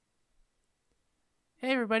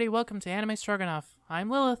Hey everybody, welcome to Anime Stroganoff. I'm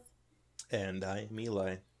Lilith, And I'm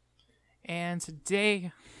Eli. and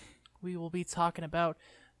today we will be talking about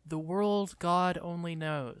The World God Only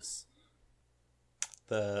Knows.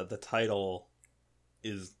 The title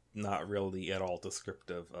is not really at all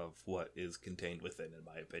descriptive of what is contained within, in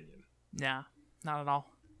my opinion. Nah, not at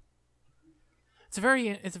all. It's a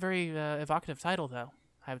very evocative title, though,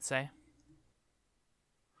 I would say.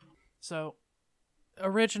 So,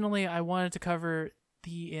 originally I wanted to cover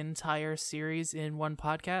the entire series in one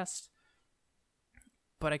podcast,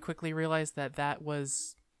 but I quickly realized that that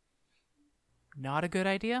was not a good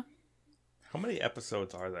idea. How many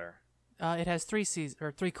episodes are there? It has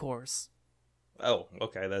three cores. Oh,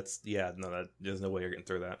 okay. There's no way you're getting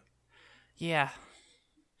through that. Yeah.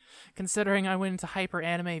 Considering I went into hyper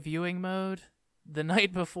anime viewing mode the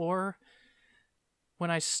night before when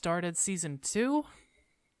I started season 2,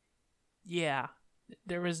 yeah.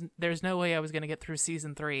 There's no way I was going to get through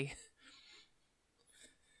season 3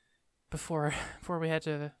 before we had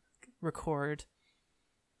to record.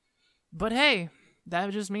 But hey, that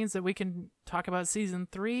just means that we can talk about season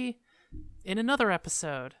 3 in another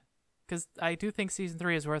episode, because I do think season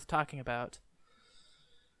 3 is worth talking about.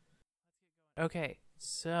 Okay,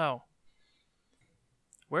 so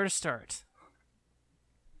where to start?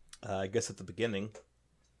 I guess at the beginning.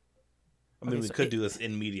 Okay, We so could do this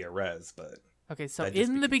in media res, but Okay, so that'd just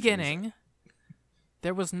in be the confusing. beginning,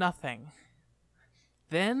 there was nothing.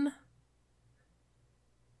 Then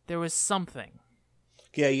there was something.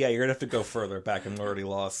 Yeah, you're gonna have to go further back. I'm already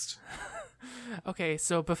lost. Okay,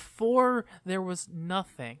 so before there was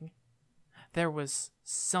nothing, there was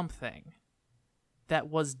something that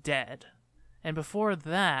was dead. And before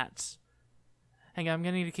that, hang on, I'm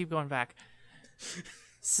gonna need to keep going back.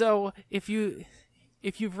 So if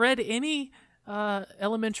you've read any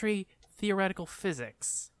elementary theoretical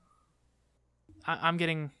physics, I'm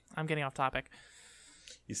getting off topic.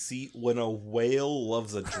 You see, when a whale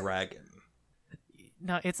loves a dragon.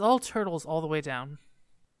 No, it's all turtles all the way down.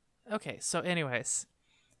 Okay, so anyways,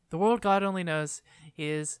 The World God Only Knows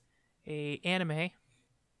is a anime,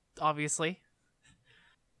 obviously.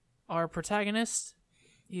 Our protagonist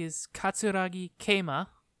is Katsuragi Keima,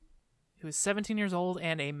 who is 17 years old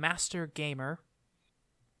and a master gamer.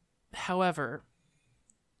 However,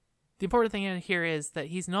 the important thing in here is that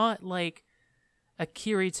he's not like a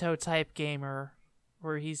Kirito type gamer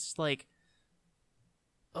where he's like,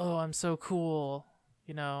 "Oh, I'm so cool."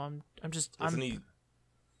 You know,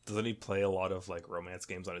 Doesn't he play a lot of like romance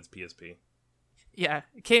games on his PSP? Yeah,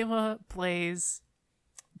 Keima plays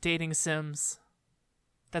dating sims.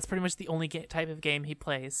 That's pretty much the only type of game he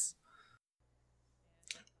plays.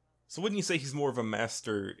 So wouldn't you say he's more of a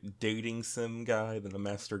master dating sim guy than a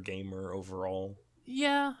master gamer overall?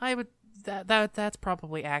 Yeah, I would. That's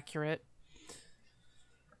probably accurate.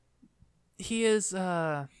 He is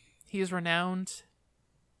renowned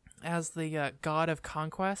as the god of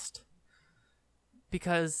conquest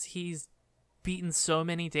because he's beaten so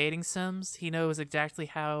many dating sims. He knows exactly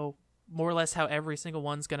more or less how every single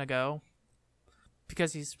one's gonna go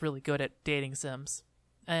because he's really good at dating sims.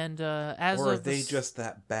 And Or are they just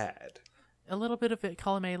that bad? A little bit of it,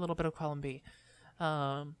 column A, a little bit of column B.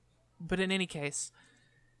 But in any case,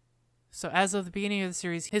 so as of the beginning of the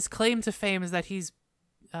series, his claim to fame is that he's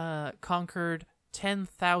conquered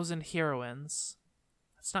 10,000 heroines.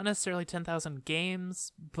 It's not necessarily 10,000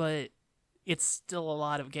 games, but it's still a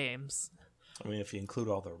lot of games. I mean, if you include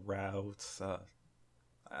all the routes,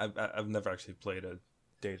 I've never actually played a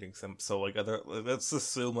dating sim, so like let's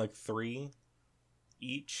assume like 3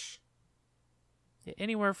 each. Yeah,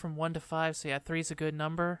 anywhere from 1 to 5, so yeah, 3 is a good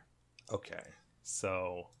number. Okay,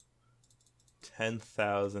 so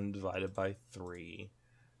 10,000 divided by 3.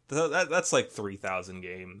 That's like 3,000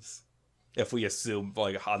 games. If we assume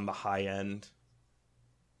like on the high end.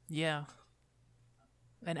 Yeah.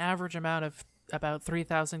 An average amount of about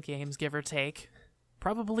 3,000 games, give or take.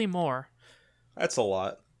 Probably more. That's a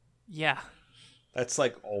lot. Yeah. That's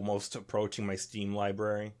like almost approaching my Steam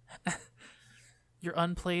library. Your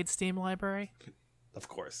unplayed Steam library? Of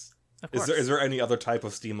course. Of course. Is there any other type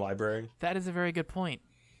of Steam library? That is a very good point.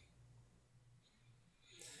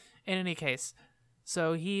 In any case,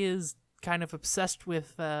 so he is kind of obsessed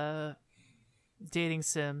with dating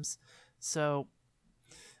sims. So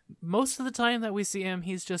most of the time that we see him,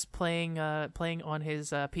 he's just playing on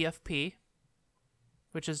his PFP,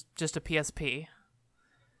 which is just a PSP.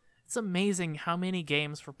 It's amazing how many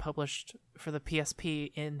games were published for the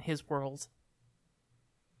PSP in his world.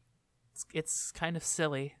 It's kind of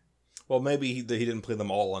silly. Well, maybe he didn't play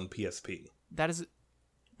them all on PSP.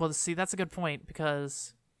 Well, see, that's a good point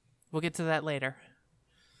because we'll get to that later.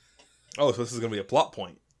 Oh, so this is going to be a plot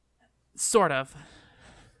point. Sort of.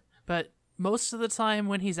 But most of the time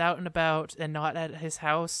when he's out and about and not at his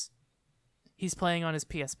house, he's playing on his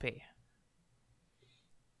PSP.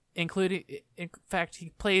 In fact,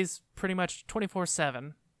 he plays pretty much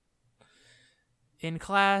 24/7. In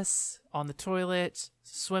class, on the toilet,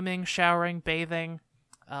 swimming, showering, bathing,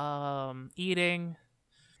 eating.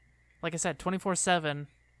 Like I said, 24/7.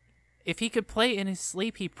 If he could play in his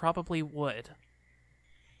sleep, he probably would.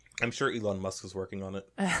 I'm sure Elon Musk is working on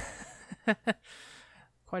it.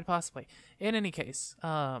 Quite possibly. In any case,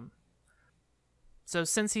 so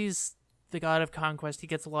since he's the god of conquest, he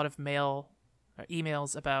gets a lot of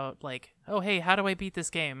emails about like, oh hey, how do I beat this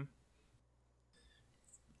game?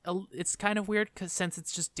 It's kind of weird because since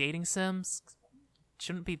it's just dating sims, it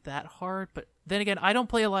shouldn't be that hard. But then again, I don't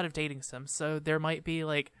play a lot of dating sims, so there might be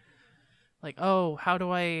like, oh, how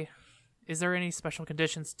do I? Is there any special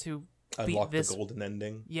conditions to unlock beat this? The golden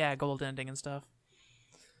ending? Yeah, gold ending and stuff.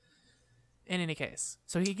 In any case,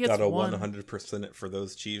 so he gets gotta 100% it for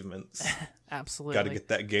those achievements. Absolutely, gotta get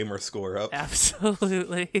that gamer score up.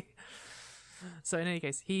 Absolutely. So in any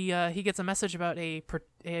case, he gets a message about a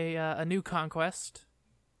new conquest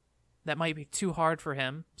that might be too hard for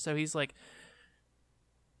him. So he's like,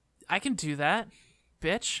 I can do that,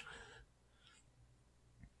 bitch.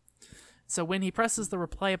 So when he presses the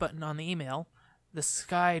reply button on the email, the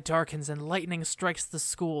sky darkens and lightning strikes the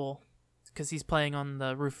school, because he's playing on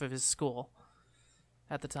the roof of his school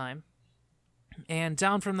at the time. And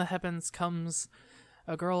down from the heavens comes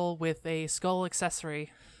a girl with a skull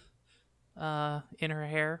accessory in her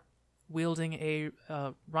hair, wielding a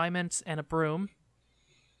raiment and a broom.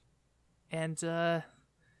 And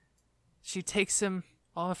she takes him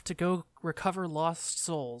off to go recover lost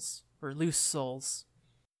souls, or loose souls.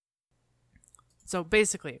 So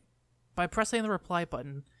basically, by pressing the reply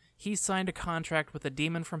button, he signed a contract with a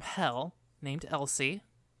demon from hell named Elsie.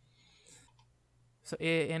 So,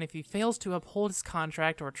 and if he fails to uphold his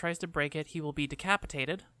contract or tries to break it, he will be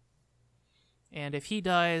decapitated. And if he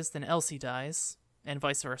dies, then Elsie dies, and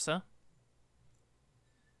vice versa.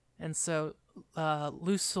 And so,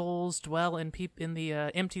 loose souls dwell in the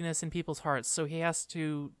emptiness in people's hearts. So he has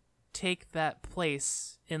to take that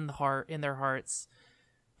place in their hearts,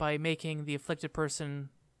 by making the afflicted person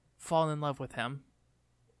fall in love with him.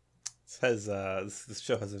 It says this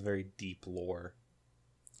show has a very deep lore.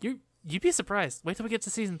 You'd be surprised. Wait till we get to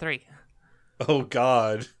season 3. Oh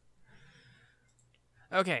God.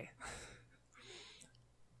 Okay.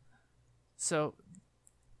 So,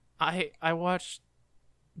 I rewatched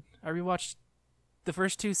the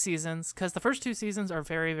first 2 seasons, because the first 2 seasons are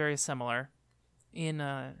very, very similar in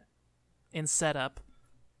setup,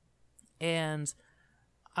 and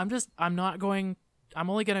I'm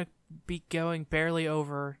only gonna be going barely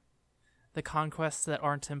over the conquests that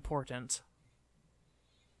aren't important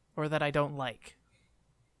or that I don't like,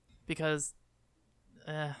 because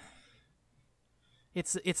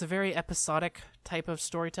it's a very episodic type of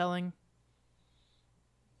storytelling,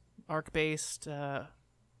 arc-based,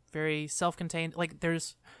 very self-contained. Like,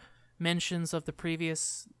 there's mentions of the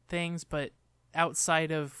previous things, but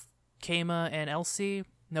outside of Kama and Elsie,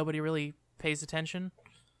 nobody really pays attention.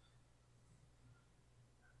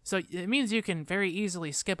 So it means you can very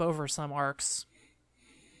easily skip over some arcs,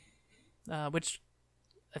 which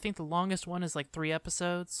I think the longest one is like 3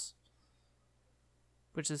 episodes,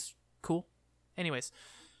 which is cool. Anyways,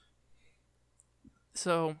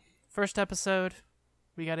 so first episode,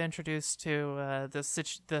 we got introduced to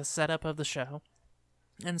the setup of the show.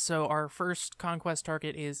 And so our first conquest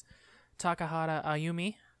target is Takahata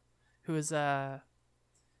Ayumi, who is a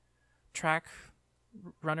track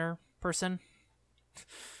runner person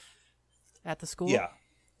at the school.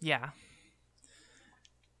 Yeah.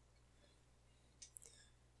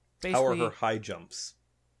 Basically, how are her high jumps?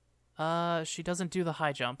 She doesn't do the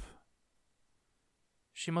high jump.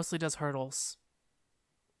 She mostly does hurdles.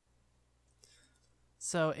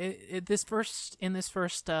 So in this first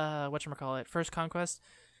first conquest,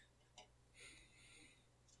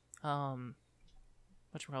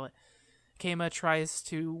 Kama tries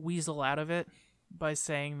to weasel out of it by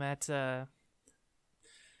saying that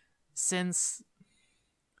since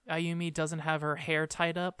Ayumi doesn't have her hair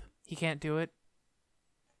tied up, he can't do it,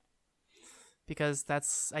 because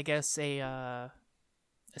that's, I guess, a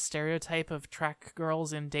stereotype of track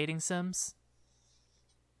girls in dating sims,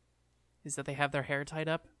 is that they have their hair tied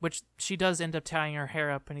up, which she does end up tying her hair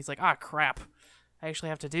up, and he's like, ah, crap, I actually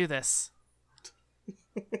have to do this.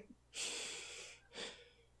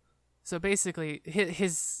 So basically,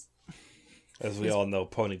 his as we all know,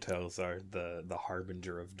 ponytails are the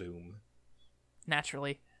harbinger of doom.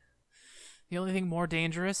 Naturally. The only thing more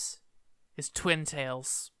dangerous is Twin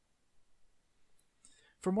Tails.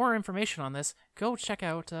 For more information on this, go check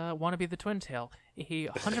out Wanna Be the Twin Tail, a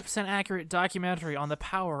 100% accurate documentary on the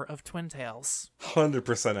power of Twin Tails.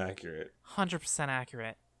 100% accurate. 100%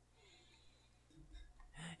 accurate.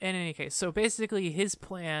 In any case, so basically his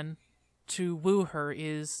plan to woo her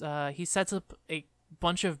is he sets up a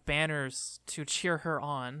bunch of banners to cheer her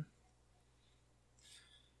on.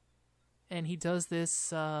 And he does this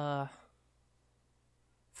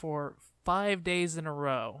for 5 days in a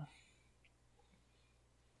row.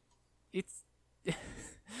 It's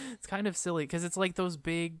it's kind of silly because it's like those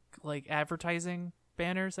big like advertising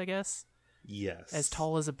banners, I guess. Yes. As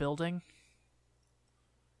tall as a building.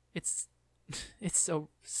 It's so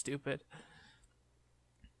stupid.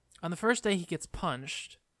 On the first day he gets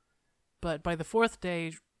punched, but by the fourth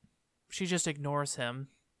day she just ignores him.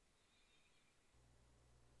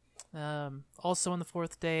 Also on the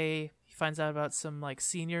fourth day he finds out about some like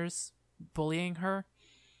seniors bullying her.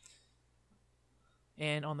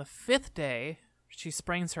 And on the fifth day, she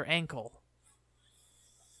sprains her ankle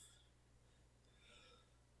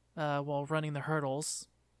while running the hurdles.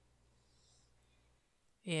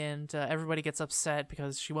 And everybody gets upset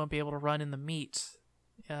because she won't be able to run in the meet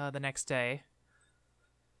the next day.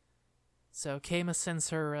 So Keima sends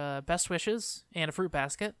her best wishes and a fruit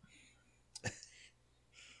basket.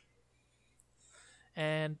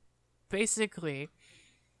 And basically,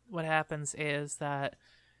 what happens is that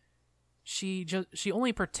she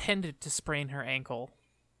only pretended to sprain her ankle.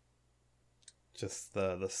 Just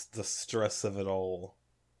the stress of it all.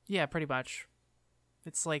 Yeah, pretty much.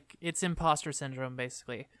 It's like it's imposter syndrome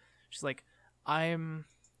basically. She's like, I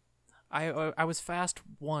was fast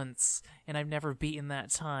once and I've never beaten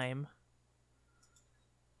that time.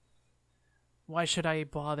 Why should I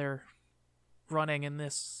bother running in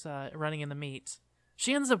the meet?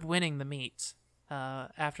 She ends up winning the meet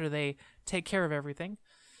after they take care of everything.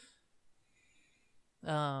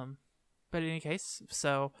 But in any case,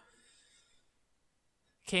 so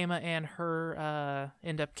Keima and her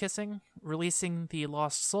end up kissing, releasing the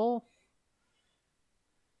lost soul,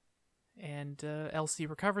 and Elsie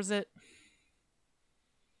recovers it.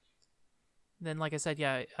 Then, like I said,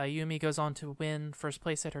 Yumi goes on to win first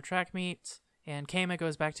place at her track meet, and Keima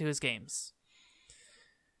goes back to his games.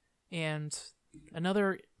 And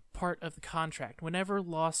another part of the contract, whenever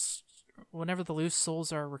the loose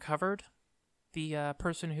souls are recovered, the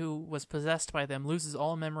person who was possessed by them loses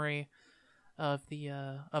all memory of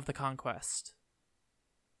the conquest.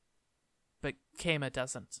 But Keima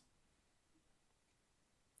doesn't.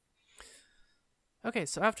 Okay,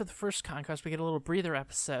 so after the first conquest, we get a little breather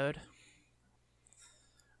episode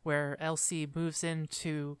where Elsie moves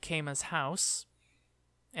into Keima's house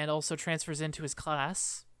and also transfers into his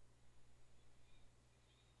class.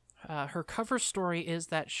 Her cover story is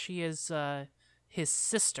that she is his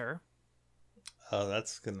sister. Oh,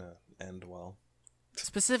 that's gonna end well.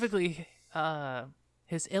 Specifically,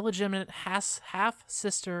 his illegitimate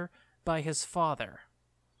half-sister by his father.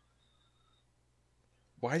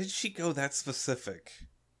 Why did she go that specific?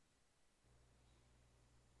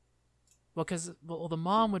 Well, because the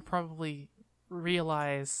mom would probably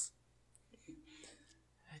realize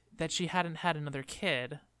that she hadn't had another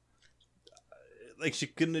kid. Like, she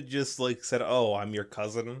couldn't have just, like, said, oh, I'm your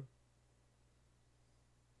cousin?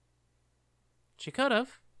 She could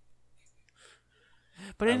have.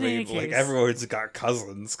 But in any case... like, everyone's got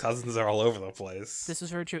cousins. Cousins are all over the place. This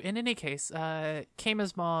is very true. In any case,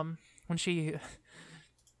 Keima's mom, when she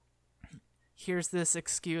hears this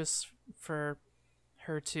excuse for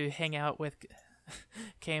her to hang out with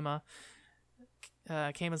Keima,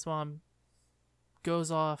 Keima's mom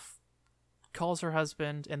goes off, calls her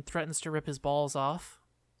husband, and threatens to rip his balls off.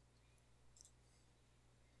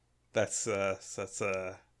 That's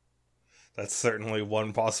certainly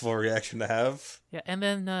one possible reaction to have. Yeah, and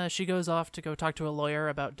then she goes off to go talk to a lawyer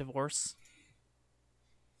about divorce.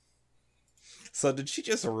 So did she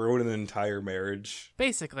just ruin an entire marriage?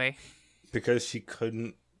 Basically. Because she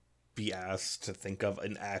couldn't be asked to think of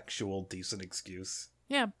an actual decent excuse?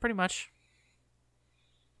 Yeah, pretty much.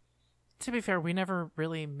 To be fair, we never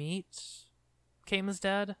really meet Keima's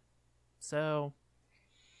dad, so...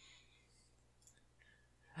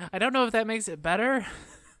 I don't know if that makes it better.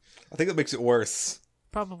 I think that makes it worse.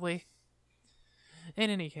 Probably. In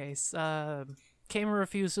any case, Keima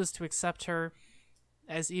refuses to accept her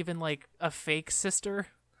as even, like, a fake sister,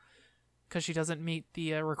 because she doesn't meet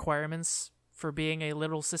the requirements for being a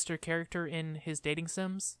little sister character in his dating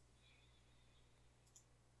sims.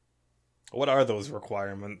 What are those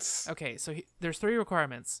requirements? Okay, so there's 3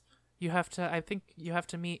 requirements. I think you have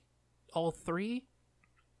to meet all 3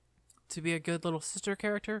 to be a good little sister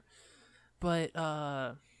character.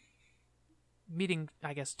 But meeting,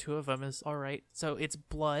 I guess, two of them is all right. So it's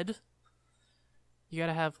blood. You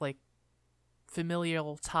gotta have like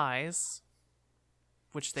familial ties,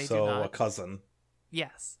 which they do So not. a cousin.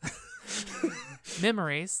 Yes.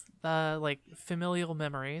 Memories, like familial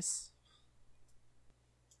memories.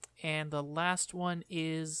 And the last one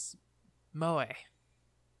is Moe.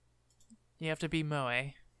 You have to be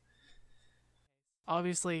Moe.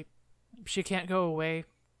 Obviously, she can't go away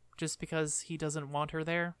just because he doesn't want her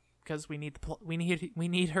there, because we need we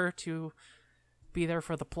need her to be there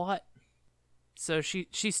for the plot. So she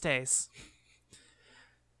stays.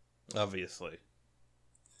 Obviously.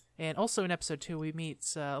 And also in episode 2, we meet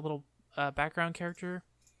a little background character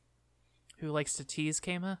who likes to tease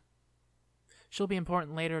Kama. She'll be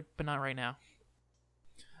important later, but not right now.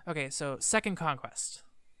 Okay, so second conquest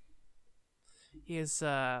is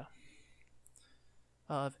of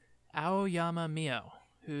Aoyama Mio,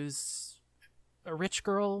 who's a rich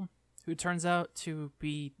girl who turns out to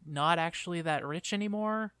be not actually that rich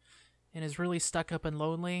anymore and is really stuck up and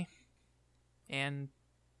lonely. And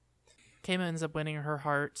Kama ends up winning her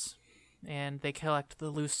heart, and they collect the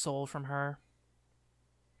loose soul from her.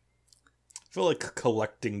 I feel like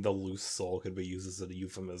collecting the loose soul could be used as a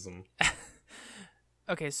euphemism.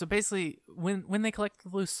 Okay, so basically, when they collect the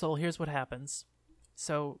loose soul, here's what happens.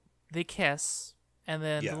 So they kiss, and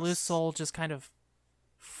then the loose soul just kind of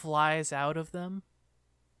flies out of them.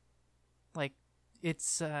 Like,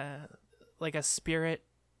 it's like a spirit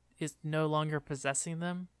is no longer possessing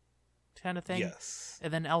them, kind of thing. Yes.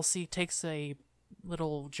 And then Elsie takes a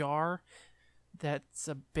little jar that's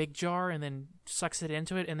a big jar and then sucks it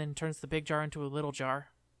into it and then turns the big jar into a little jar.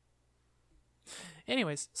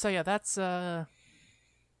 Anyways, so yeah, that's that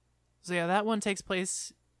one takes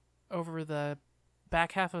place over the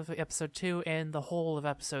back half of episode 2 and the whole of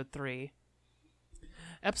episode 3.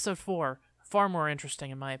 Episode 4, far more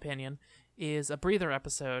interesting in my opinion, is a breather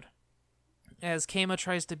episode as Kama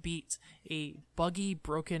tries to beat a buggy,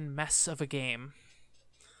 broken mess of a game.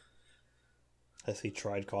 Has he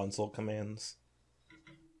tried console commands?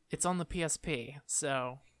 It's on the PSP,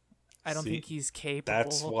 so I don't think he's capable.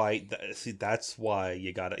 That's why. That's why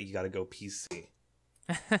you gotta go PC.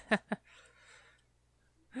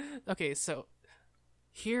 Okay, so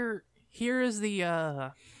here is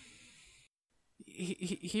the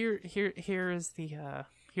here's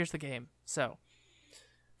the game. So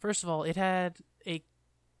first of all, it had a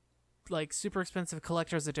like super expensive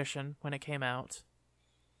collector's edition when it came out,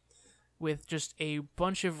 with just a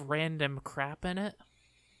bunch of random crap in it,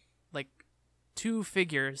 like 2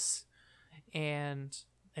 figures and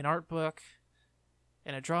an art book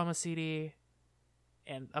and a drama CD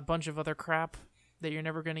and a bunch of other crap that you're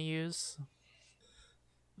never going to use.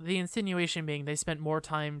 The insinuation being they spent more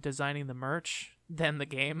time designing the merch than the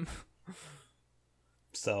game.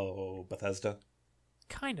 So, Bethesda?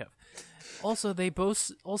 Kind of. Also, they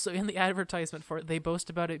boast, in the advertisement for it, they boast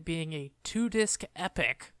about it being a 2-disc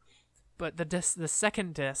epic, but the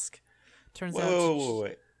second disc turns out to...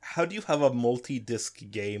 Wait. How do you have a multi-disc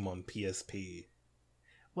game on PSP?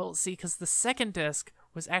 Well, see, because the second disc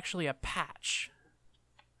was actually a patch.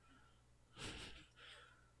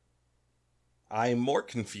 I'm more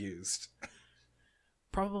confused.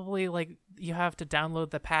 Probably, like, you have to download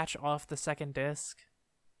the patch off the second disc.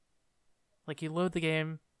 Like, you load the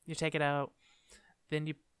game, you take it out, then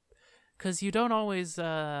you... Because you don't always,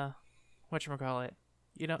 whatchamacallit?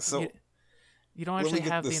 You don't... So, you don't actually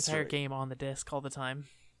have the entire game on the disc all the time.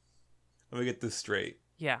 Let me get this straight.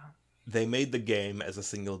 Yeah. They made the game as a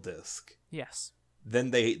single disc. Yes.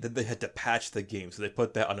 Then they had to patch the game, so they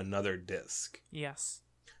put that on another disc. Yes.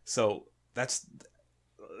 So that's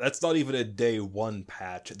not even a day 1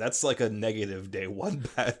 patch. That's like a negative day 1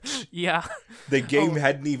 patch. Yeah. The game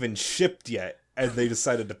hadn't even shipped yet, and they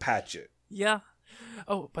decided to patch it. Yeah.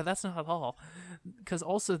 Oh, but that's not all. Because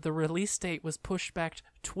also the release date was pushed back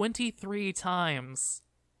 23 times.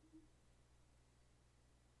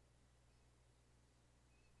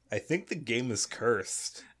 I think the game is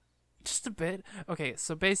cursed. Just a bit. Okay,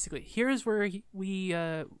 so basically, here's where we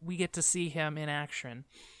get to see him in action.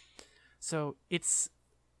 So it's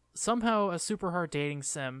somehow a super hard dating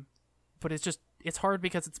sim, but it's hard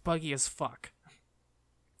because it's buggy as fuck.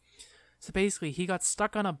 So basically, he got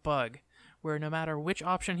stuck on a bug where no matter which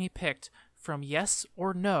option he picked, from yes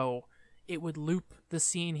or no, it would loop the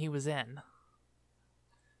scene he was in.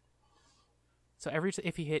 So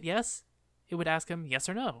if he hit yes, it would ask him yes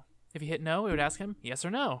or no. If he hit no, it would ask him yes or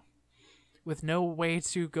no, with no way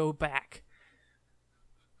to go back.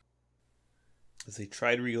 As he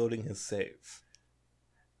tried reloading his save.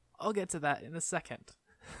 I'll get to that in a second.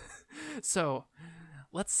 So,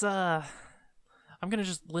 let's I'm going to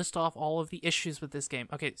just list off all of the issues with this game.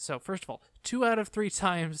 Okay, so first of all, 2 out of 3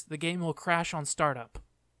 times the game will crash on startup.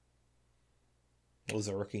 Those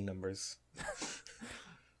are rookie numbers.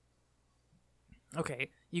 Okay,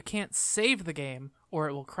 you can't save the game or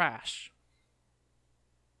it will crash.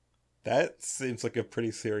 That seems like a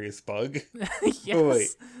pretty serious bug. Yes. Oh, wait,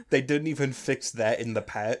 they didn't even fix that in the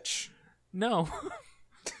patch? No.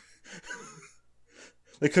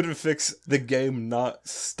 They couldn't fix the game not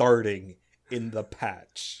starting in the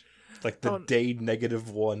patch. Like the day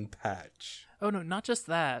 -1 patch. Oh no, not just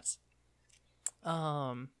that.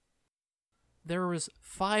 There was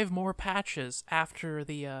 5 more patches after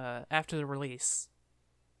the release.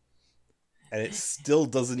 And it still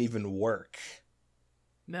doesn't even work.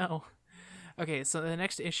 No. Okay, so the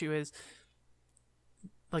next issue is,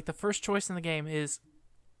 like, the first choice in the game is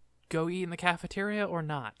go eat in the cafeteria or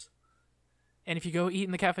not. And if you go eat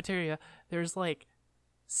in the cafeteria, there's like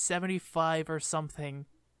 75 or something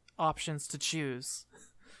options to choose.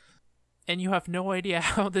 And you have no idea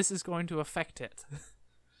how this is going to affect it.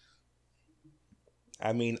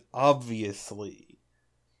 I mean, obviously,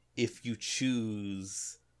 if you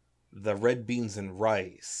choose the red beans and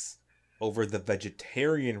rice over the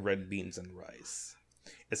vegetarian red beans and rice,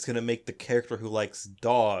 it's going to make the character who likes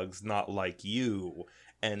dogs not like you,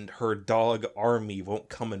 and her dog army won't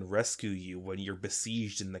come and rescue you when you're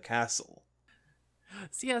besieged in the castle.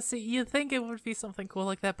 So yeah, see, you'd think it would be something cool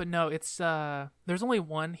like that, but no, it's, there's only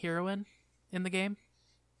one heroine in the game.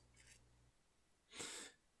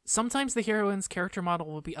 Sometimes the heroine's character model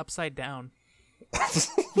will be upside down.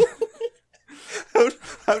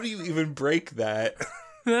 How do you even break that?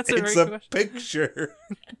 That's a it's very a picture.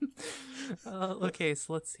 Okay,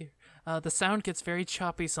 so let's see. The sound gets very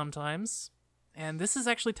choppy sometimes, and this is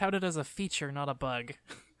actually touted as a feature, not a bug.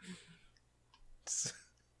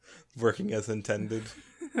 Working as intended.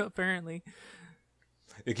 Apparently.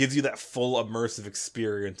 It gives you that full immersive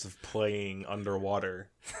experience of playing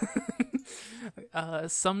underwater.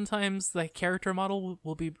 Sometimes the character model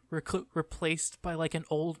will be replaced by like an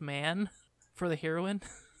old man for the heroine.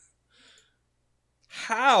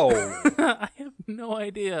 How? I have no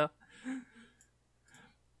idea.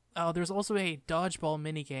 Oh, there's also a dodgeball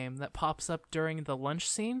minigame that pops up during the lunch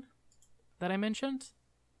scene that I mentioned.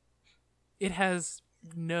 It has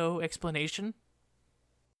no explanation.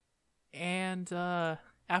 And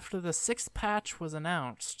after the 6th patch was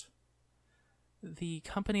announced, the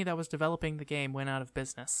company that was developing the game went out of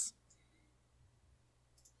business.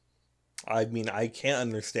 I mean, I can't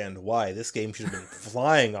understand why. This game should have been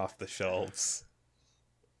flying off the shelves.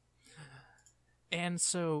 And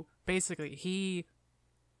so, basically, he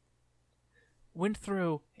went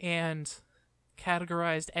through and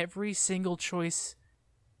categorized every single choice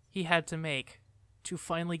he had to make to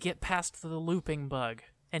finally get past the looping bug.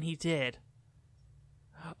 And he did.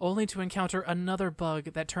 Only to encounter another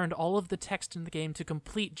bug that turned all of the text in the game to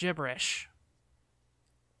complete gibberish.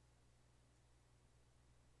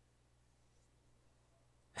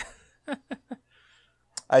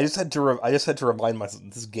 I just had to remind myself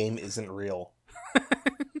this game isn't real.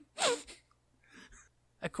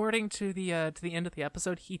 According to the end of the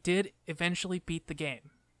episode, he did eventually beat the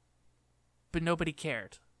game, but nobody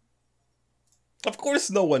cared. Of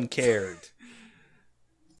course, no one cared.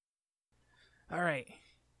 All right,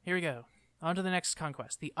 here we go. On to the next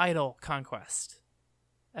conquest, the Idol Conquest.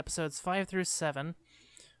 Episodes 5 through 7.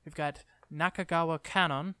 We've got Nakagawa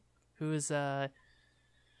Kanon, who is an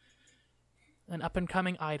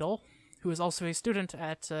up-and-coming idol, who is also a student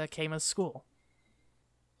at Keima's school.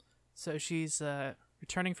 So she's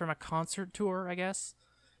returning from a concert tour, I guess.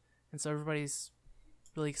 And so everybody's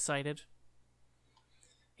really excited.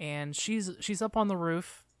 And she's up on the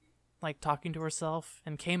roof, like talking to herself,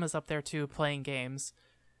 and Keima's up there too, playing games.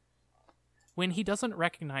 When he doesn't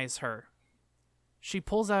recognize her, she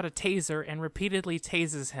pulls out a taser and repeatedly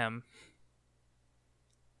tases him.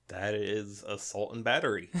 That is assault and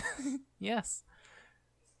battery. Yes.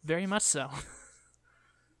 Very much so.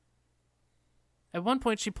 At one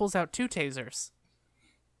point, she pulls out 2 tasers.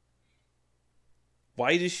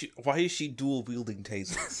 Why is she dual wielding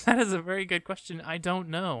tasers? That is a very good question. I don't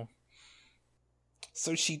know.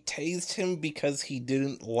 So she tased him because he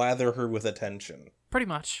didn't lather her with attention. Pretty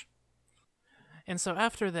much. And so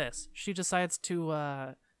after this, she decides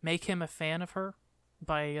to make him a fan of her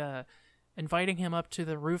by inviting him up to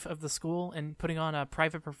the roof of the school and putting on a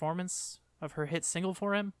private performance of her hit single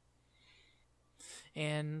for him.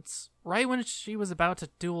 And right when she was about to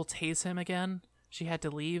dual tase him again, she had to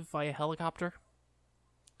leave via helicopter.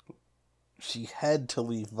 She had to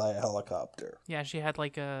leave via helicopter. Yeah, she had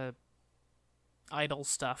like idol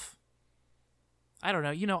stuff. I don't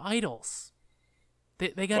know, idols.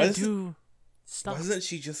 They gotta do stuff. Why doesn't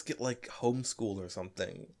she just get, like, homeschooled or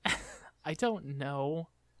something? I don't know.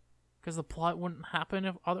 Because the plot wouldn't happen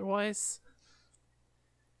if otherwise.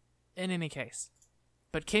 In any case.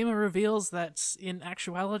 But Kama reveals that, in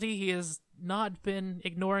actuality, he has not been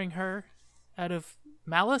ignoring her out of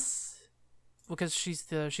malice. Because she's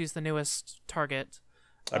the newest target.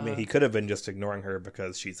 I mean, he could have been just ignoring her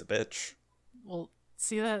because she's a bitch. Well,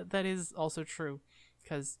 see, that is also true.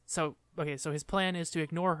 So his plan is to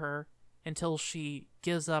ignore her until she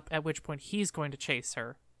gives up, at which point he's going to chase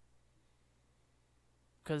her.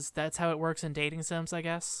 Because that's how it works in dating sims, I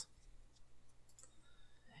guess.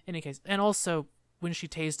 In any case, and also, when she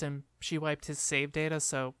tased him, she wiped his save data,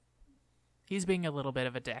 so he's being a little bit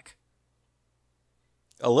of a dick.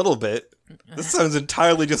 A little bit? This sounds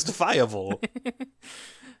entirely justifiable.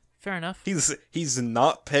 Fair enough. He's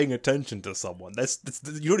not paying attention to someone. That's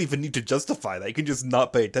you don't even need to justify that. You can just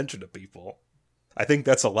not pay attention to people. I think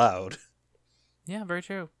that's allowed. Yeah, very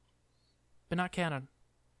true. But not canon.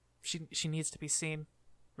 She needs to be seen,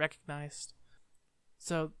 recognized.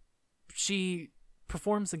 So she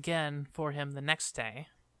performs again for him the next day,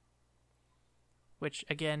 which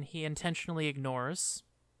again he intentionally ignores.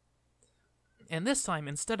 And this time,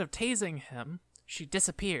 instead of tasing him, she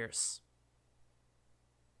disappears.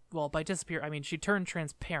 Well, by disappear, I mean she turned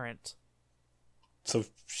transparent. So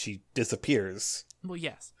she disappears. Well,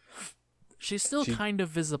 yes. She's still kind of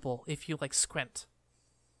visible if you, like, squint.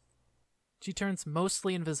 She turns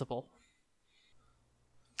mostly invisible.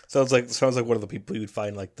 Sounds like one of the people you'd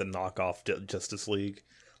find, like, the knockoff Justice League.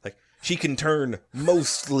 Like, she can turn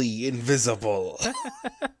mostly invisible.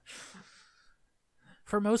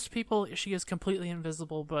 For most people, she is completely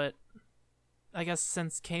invisible, but I guess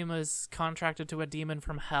since Kama is contracted to a demon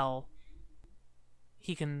from hell,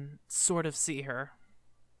 he can sort of see her.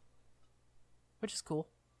 Which is cool.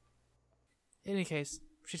 In any case,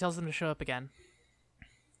 she tells him to show up again.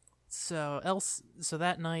 So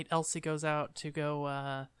that night, Elsie goes out to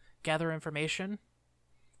go gather information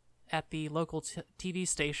at the local TV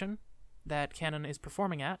station that Cannon is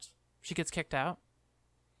performing at. She gets kicked out.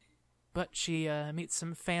 But she meets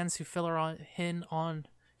some fans who fill her in on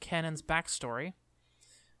Cannon's backstory,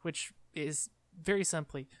 which is very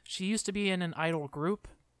simply, she used to be in an idol group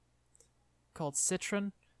called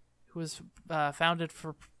Citron, who was founded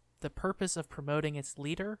for the purpose of promoting its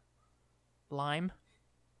leader, Lime.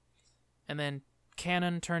 And then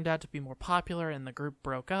Cannon turned out to be more popular and the group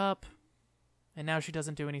broke up, and now she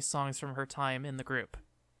doesn't do any songs from her time in the group.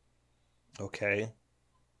 Okay.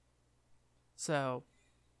 So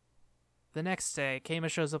the next day, Kama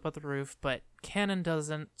shows up at the roof, but Cannon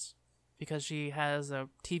doesn't, because she has a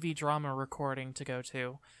TV drama recording to go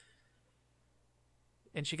to.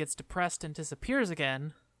 And she gets depressed and disappears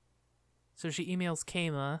again. So she emails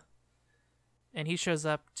Kama, and he shows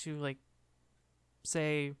up to, like,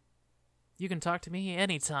 say, "You can talk to me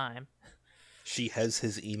anytime." She has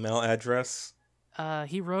his email address?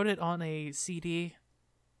 He wrote it on a CD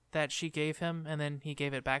that she gave him, and then he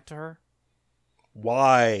gave it back to her.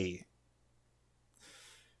 Why?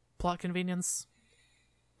 Plot convenience.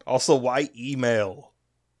 Also, why email?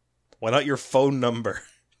 Why not your phone number?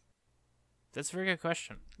 That's a very good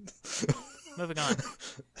question. Moving on.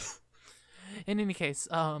 In any case,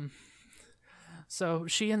 so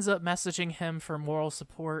she ends up messaging him for moral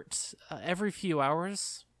support every few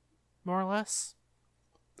hours, more or less.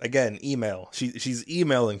 Again, email. She's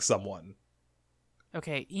emailing someone.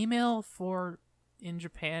 Okay, email in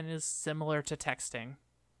Japan is similar to texting,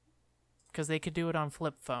 because they could do it on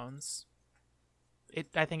flip phones.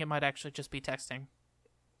 I think it might actually just be texting.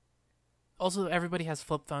 Also, everybody has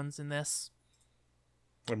flip phones in this.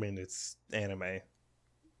 I mean, it's anime.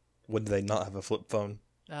 Would they not have a flip phone?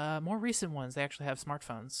 More recent ones, they actually have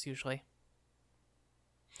smartphones, usually.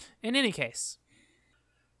 In any case.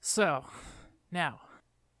 So, now,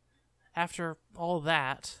 after all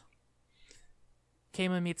that,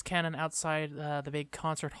 Kama meets Cannon outside the big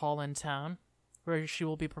concert hall in town, where she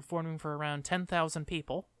will be performing for around 10,000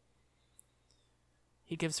 people.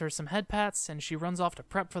 He gives her some head pats, and she runs off to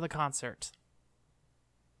prep for the concert.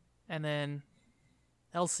 And then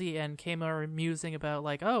Elsie and Kama are musing about,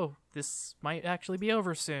 like, oh, this might actually be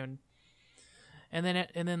over soon. And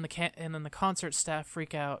then the concert staff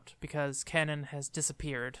freak out because Cannon has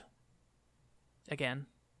disappeared again.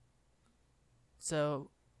 So,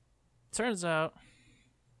 turns out,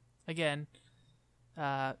 again,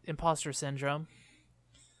 imposter syndrome.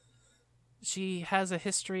 She has a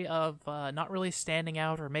history of not really standing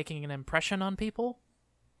out or making an impression on people.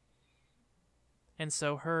 And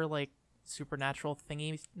so her, like, supernatural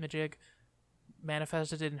thingy-majig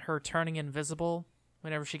manifested in her turning invisible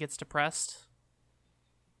whenever she gets depressed.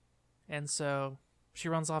 And so she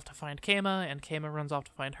runs off to find Keima, and Keima runs off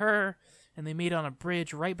to find her, and they meet on a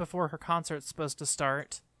bridge right before her concert's supposed to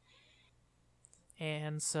start.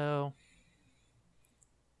 And so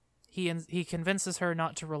he convinces her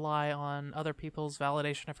not to rely on other people's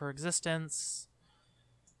validation of her existence,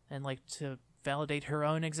 and like to validate her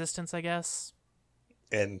own existence, I guess.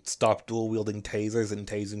 And stop dual-wielding tasers and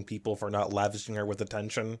tasing people for not lavishing her with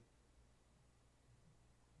attention.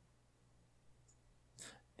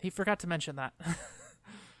 He forgot to mention that.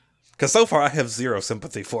 Because so far I have zero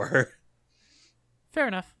sympathy for her. Fair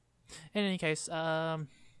enough. In any case,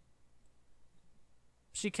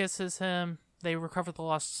 she kisses him, they recover the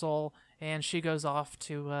lost soul, and she goes off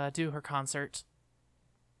to do her concert.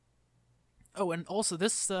 Oh, and also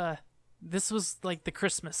this was like the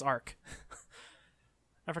Christmas arc.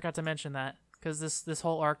 I forgot to mention that, because this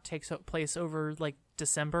whole arc takes place over like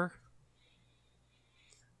December.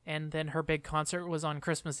 And then her big concert was on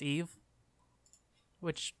Christmas Eve,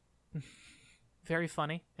 which very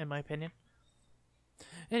funny in my opinion.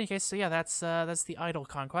 In any case, so yeah, that's the idol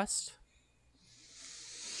conquest.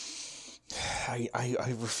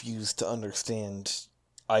 I refuse to understand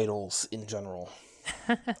idols in general.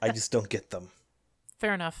 I just don't get them.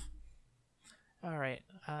 Fair enough. All right,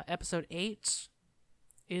 episode 8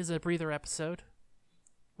 is a breather episode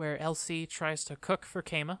where Elsie tries to cook for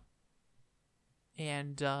Keima.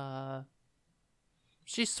 And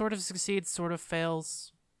she sort of succeeds, sort of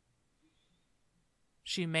fails.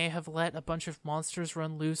 She may have let a bunch of monsters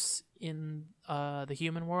run loose in the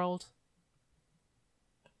human world.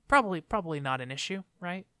 Probably not an issue,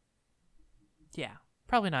 right? Yeah,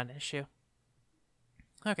 probably not an issue.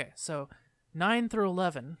 Okay, so 9 through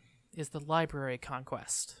 11 is the library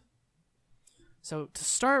conquest. So to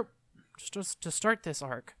start this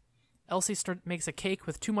arc, Elsie makes a cake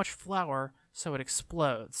with too much flour, so it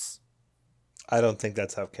explodes. I don't think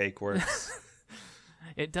that's how cake works.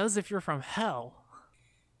 It does if you're from hell.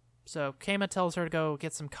 So Keima tells her to go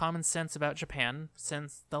get some common sense about Japan,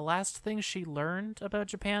 since the last thing she learned about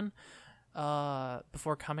Japan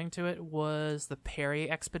before coming to it was the Perry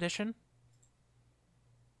expedition.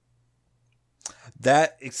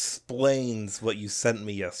 That explains what you sent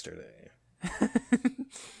me yesterday.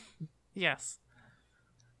 Yes.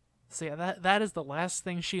 So yeah, that is the last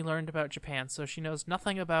thing she learned about Japan, so she knows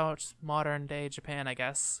nothing about modern-day Japan, I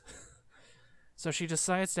guess. So she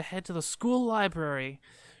decides to head to the school library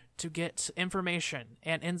to get information,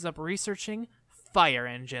 and ends up researching fire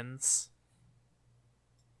engines.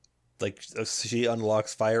 Like, she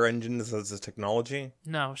unlocks fire engines as a technology?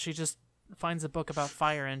 No, she just finds a book about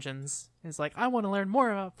fire engines. It's like, I want to learn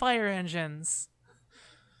more about fire engines.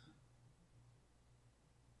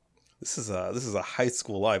 This is a high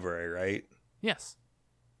school library, right? Yes.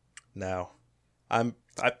 Now, I'm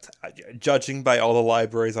judging by all the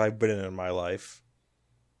libraries I've been in my life.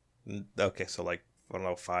 Okay, so like, I don't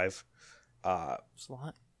know, 5. It's a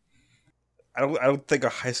lot. I don't think a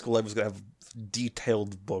high school library is gonna have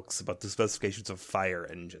detailed books about the specifications of fire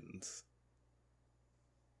engines.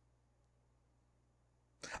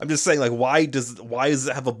 I'm just saying, like, why does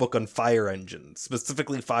it have a book on fire engines,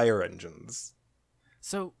 specifically fire engines?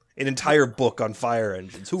 So an entire book on fire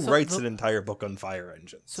engines. Who writes an entire book on fire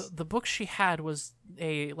engines? So the book she had was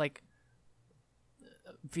a like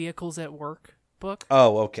vehicles at work book.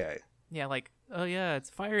 Oh, okay. Yeah, like, oh yeah, it's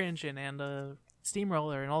a fire engine and a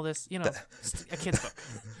steamroller and all this, you know, a kid's book.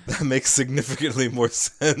 That makes significantly more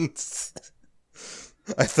sense.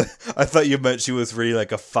 I thought you meant she was reading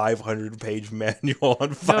like a 500-page manual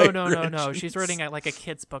on fire. No. She's reading like a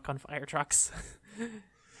kid's book on fire trucks.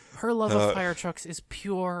 Her love of fire trucks is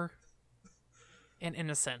pure and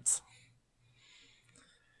innocent.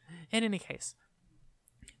 In any case,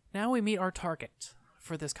 now we meet our target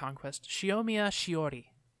for this conquest, Shiomiya Shiori,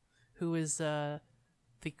 who is the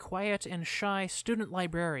quiet and shy student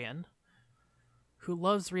librarian who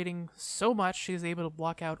loves reading so much she's able to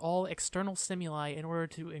block out all external stimuli in order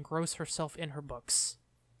to engross herself in her books.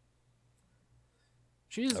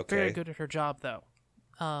 She's very good at her job, though.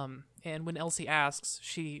 And when Elsie asks,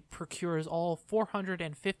 she procures all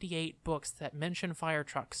 458 books that mention fire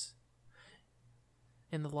trucks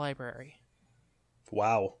in the library.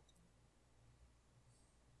 Wow.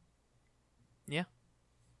 Yeah.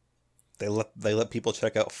 They let people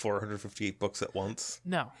check out 458 books at once?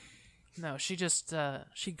 No, she just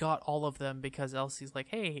she got all of them because Elsie's like,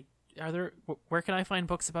 hey, where can I find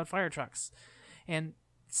books about fire trucks? And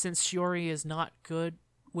since Shiori is not good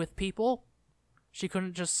with people, she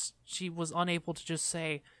was unable to just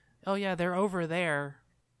say, oh yeah, they're over there,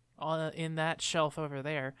 in that shelf over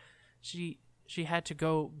there. She had to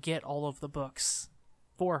go get all of the books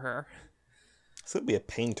for her. So it'd be a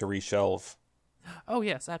pain to reshelve. Oh,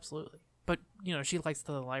 yes, absolutely. But, she likes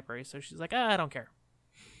the library, so she's like, I don't care.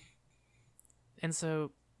 And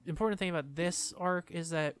so, the important thing about this arc is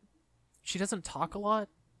that she doesn't talk a lot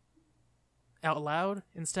out loud.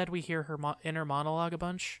 Instead, we hear her inner monologue a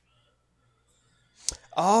bunch.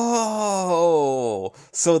 Oh,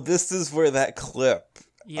 so this is where that clip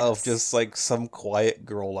Yes. of just like some quiet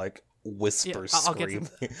girl like whisper screaming.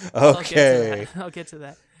 Okay. I'll get to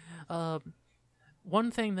that.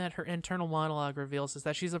 One thing that her internal monologue reveals is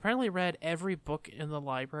that she's apparently read every book in the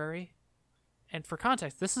library. And for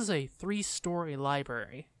context, this is a 3-story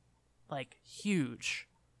library. Like, huge.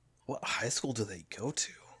 What high school do they go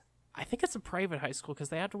to? I think it's a private high school because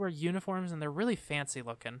they have to wear uniforms and they're really fancy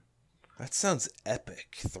looking. That sounds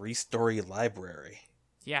epic. 3-story library.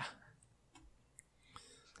 Yeah.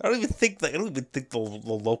 I don't even think the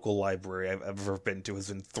local library I've ever been to has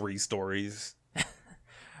been 3 stories.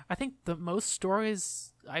 I think the most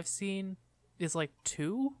stories I've seen is like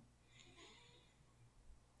 2.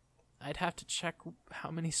 I'd have to check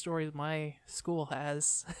how many stories my school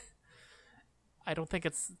has. I don't think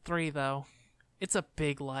it's 3 though. It's a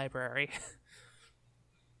big library.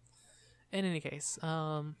 In any case,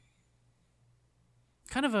 kind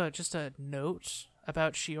of just a note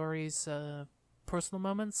about Shiori's personal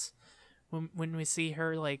moments when we see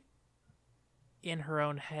her like in her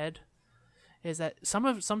own head is that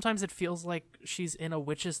sometimes it feels like she's in a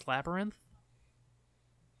witch's labyrinth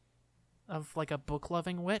of like a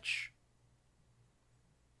book-loving witch,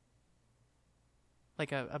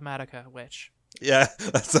 like a Madoka witch. Yeah,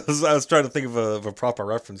 I was trying to think of a proper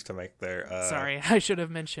reference to make there. Sorry, I should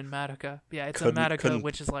have mentioned Madoka. Yeah, it's a Madoka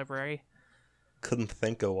witch's library. Couldn't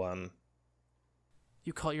think of one.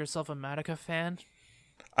 You call yourself a Madoka fan?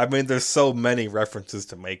 I mean, there's so many references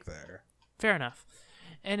to make there. Fair enough.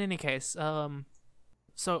 In any case, so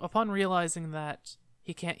upon realizing that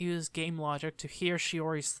he can't use game logic to hear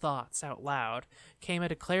Shiori's thoughts out loud, Keima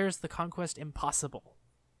declares the conquest impossible.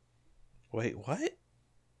 Wait, what?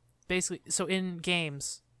 Basically, so in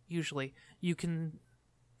games, usually, you can,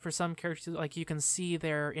 for some characters, like, you can see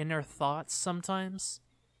their inner thoughts sometimes.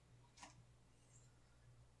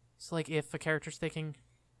 So, like, if a character's thinking,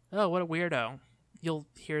 oh, what a weirdo, you'll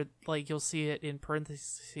see it in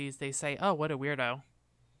parentheses, they say, oh, what a weirdo.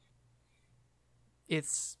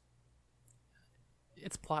 It's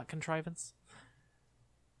plot contrivance,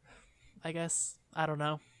 I guess. I don't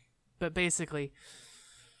know. But basically,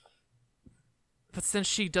 but since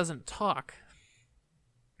she doesn't talk,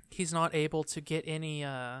 he's not able to get any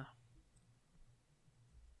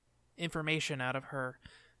information out of her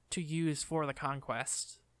to use for the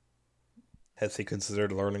conquest. Has he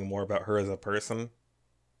considered learning more about her as a person?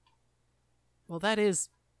 Well, that is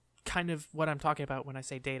kind of what I'm talking about when I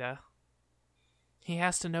say data. He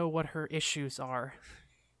has to know what her issues are,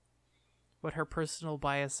 what her personal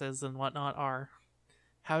biases and whatnot are.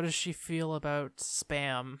 How does she feel about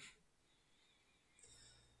spam?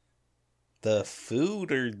 The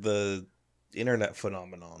food or the internet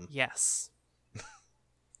phenomenon? Yes.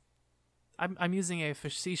 I'm using a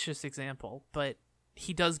facetious example, but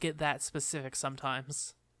he does get that specific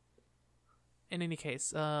sometimes. In any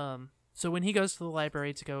case, so when he goes to the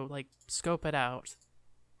library to go, like, scope it out,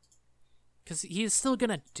 because he's still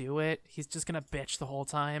gonna do it, he's just gonna bitch the whole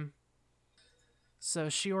time. So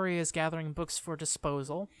Shiori is gathering books for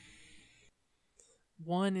disposal.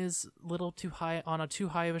 One is too high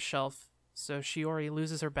of a shelf, so Shiori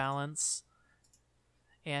loses her balance,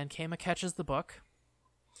 and Keima catches the book,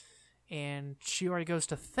 and Shiori goes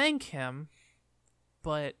to thank him,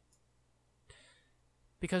 but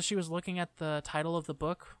because she was looking at the title of the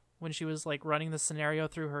book when she was like running the scenario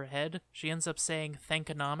through her head, she ends up saying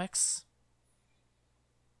Thankonomics.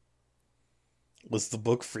 Was the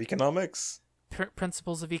book Freakonomics?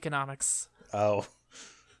 Principles of Economics. Oh.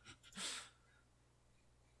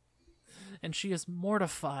 And she is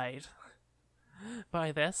mortified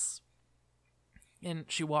by this. And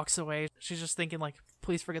she walks away. She's just thinking, like,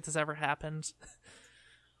 please forget this ever happened.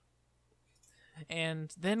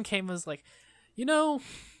 And then Keima's like,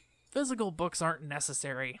 physical books aren't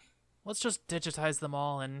necessary. Let's just digitize them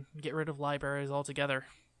all and get rid of libraries altogether.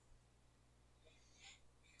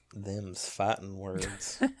 Them's fighting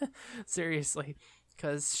words. Seriously.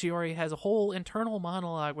 Because Shiori has a whole internal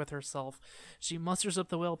monologue with herself. She musters up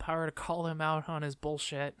the willpower to call him out on his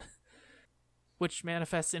bullshit, which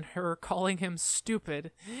manifests in her calling him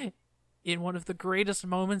stupid in one of the greatest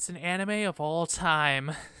moments in anime of all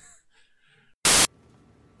time.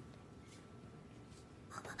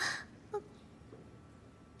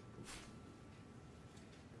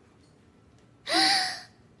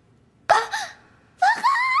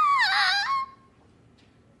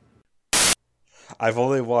 I've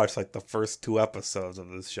only watched like the first 2 episodes of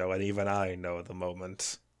this show, and even I know the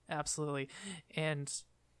moment. Absolutely. And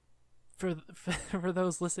for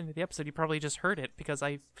those listening to the episode, you probably just heard it because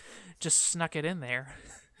I just snuck it in there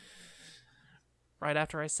right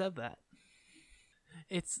after I said that.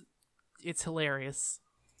 It's hilarious.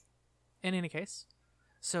 In any case,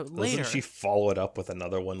 so later... Doesn't she follow it up with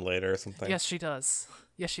another one later or something? Yes, she does.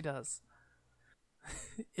 Yes, she does.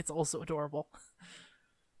 It's also adorable.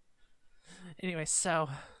 Anyway, so...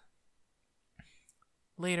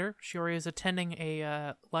 Later, Shiori is attending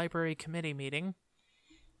a library committee meeting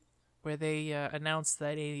where they announce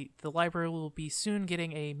that the library will be soon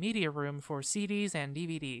getting a media room for CDs and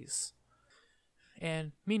DVDs.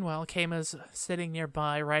 And meanwhile, Keima's sitting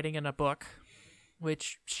nearby writing in a book,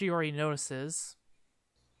 which Shiori notices.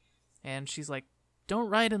 And she's like, don't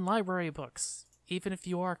write in library books, even if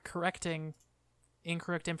you are correcting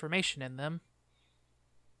incorrect information in them.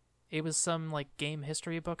 It was some, like, game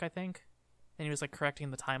history book, I think. And he was, like,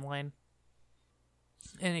 correcting the timeline.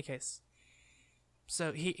 In any case.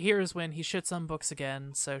 So here's when he shits on books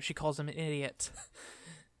again, so she calls him an idiot.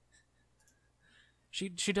 She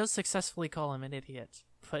does successfully call him an idiot,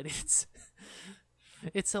 but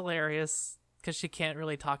it's hilarious because she can't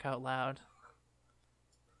really talk out loud.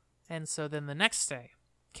 And so then the next day,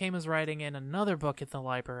 Keima's writing in another book at the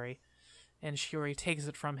library, and Shiori takes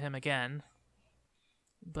it from him again.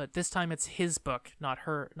 But this time it's his book, not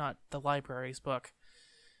the library's book.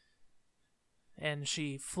 And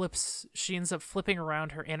she ends up flipping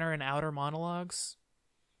around her inner and outer monologues.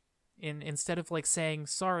 Instead of like saying,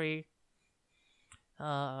 sorry,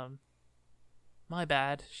 my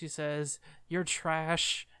bad, she says, you're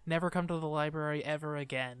trash, never come to the library ever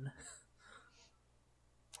again.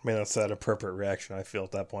 I mean, that's an appropriate reaction, I feel,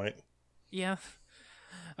 at that point. Yeah.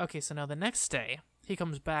 Okay, so now the next day, he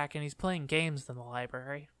comes back and he's playing games in the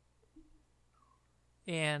library.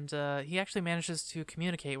 And he actually manages to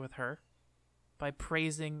communicate with her by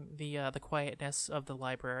praising the quietness of the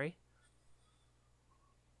library.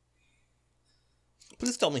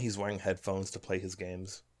 Please tell me he's wearing headphones to play his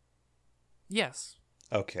games. Yes.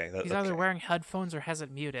 Okay. He's either wearing headphones or has it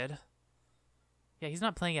muted. Yeah, he's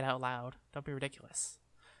not playing it out loud. Don't be ridiculous.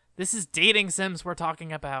 This is dating sims we're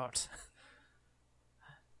talking about.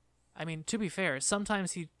 I mean, to be fair,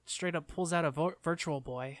 sometimes he straight up pulls out a Virtual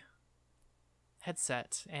Boy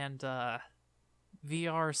headset and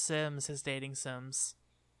VR sims his dating sims.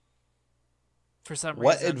 For some reason.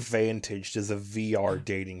 What advantage does a VR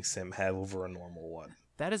dating sim have over a normal one?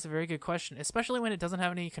 That is a very good question, especially when it doesn't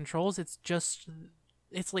have any controls. It's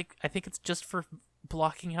like, I think it's just for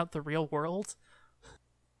blocking out the real world.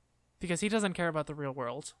 Because he doesn't care about the real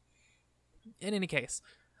world. In any case,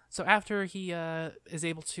 so after he is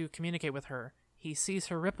able to communicate with her, he sees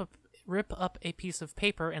her rip up a piece of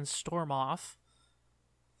paper and storm off.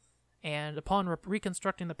 And upon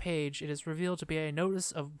reconstructing the page, it is revealed to be a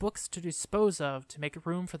notice of books to dispose of to make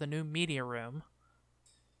room for the new media room.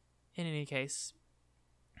 In any case,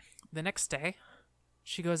 the next day,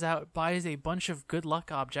 she goes out, buys a bunch of good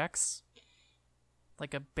luck objects,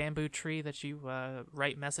 like a bamboo tree that you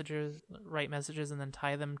write messages and then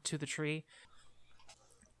tie them to the tree.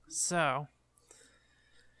 So,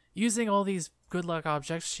 using all these good luck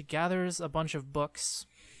objects, she gathers a bunch of books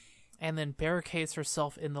and then barricades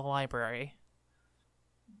herself in the library.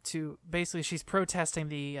 Basically, she's protesting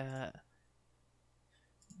the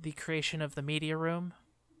creation of the media room,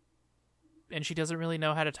 and she doesn't really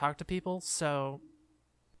know how to talk to people, so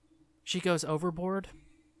she goes overboard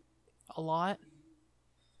a lot.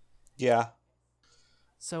 Yeah.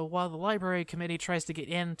 So while the library committee tries to get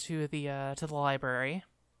into the library,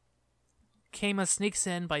 Keima sneaks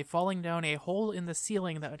in by falling down a hole in the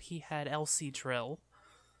ceiling that he had Elsie drill.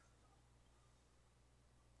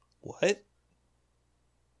 What?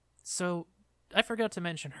 So, I forgot to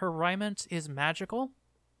mention, her raiment is magical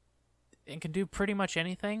and can do pretty much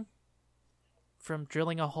anything, from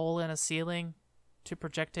drilling a hole in a ceiling to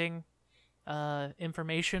projecting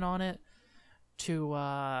information on it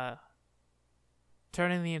to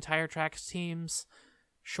turning the entire track team's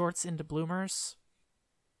shorts into bloomers,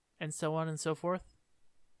 and so on and so forth.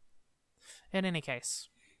 In any case,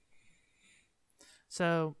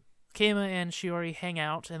 so Keima and Shiori hang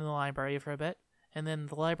out in the library for a bit, and then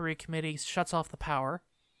the library committee shuts off the power.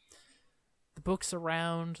 The books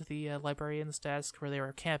around the librarian's desk where they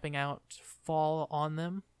were camping out fall on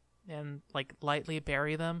them and, like, lightly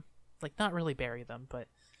bury them. Like, not really bury them, but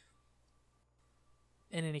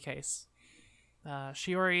in any case.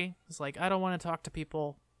 Shiori is like, I don't want to talk to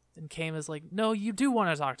people. And Keima's like, no, you do want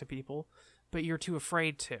to talk to people, but you're too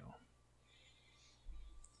afraid to.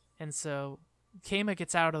 And so Keima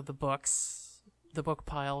gets out of the books. the book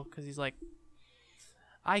pile because he's like,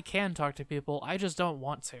 I can talk to people, I just don't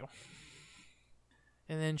want to.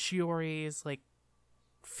 And then Shiori is like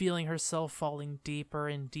feeling herself falling deeper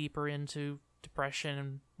and deeper into depression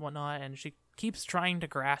and whatnot, and she keeps trying to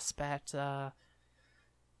grasp at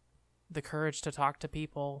the courage to talk to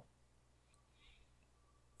people,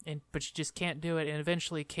 but she just can't do it. And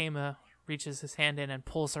eventually Keima reaches his hand in and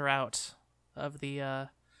pulls her out of the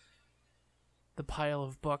pile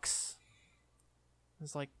of books.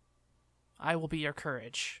 It's like, I will be your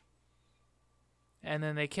courage. And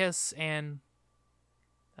then they kiss and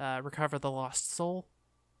recover the lost soul.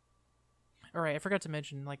 Alright, I forgot to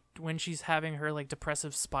mention, like, when she's having her, like,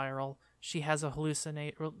 depressive spiral, she has a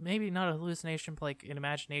well, maybe not a hallucination, but, like, an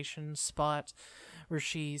imagination spot where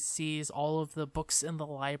she sees all of the books in the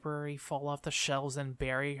library fall off the shelves and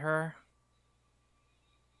bury her.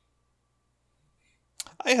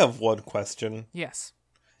 I have one question. Yes.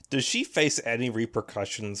 Does she face any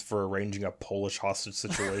repercussions for arranging a Polish hostage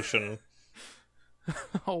situation?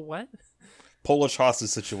 Oh, what? Polish hostage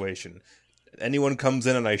situation. Anyone comes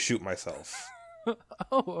in and I shoot myself.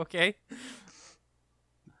 Oh, okay.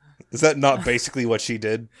 Is that not basically what she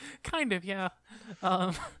did? Kind of, yeah.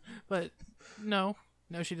 But no,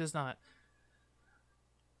 she does not.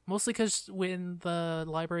 Mostly because when the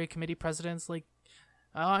library committee president's like,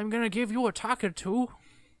 I'm gonna give you a talking to,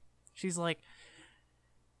 she's like,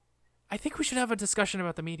 I think we should have a discussion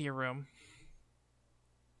about the media room.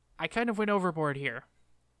 I kind of went overboard here.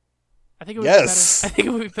 I think it would be better. I think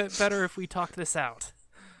it would be better if we talked this out.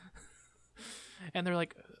 And they're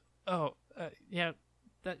like, "Oh,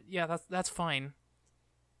 that's fine,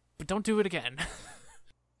 but don't do it again."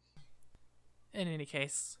 In any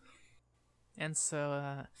case, and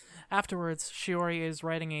so afterwards, Shiori is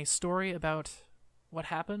writing a story about what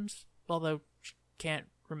happened, although she can't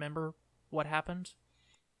remember what happened.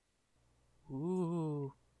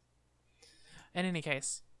 Ooh. In any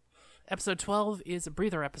case, episode 12 is a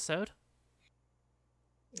breather episode.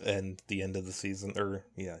 And the end of the season, or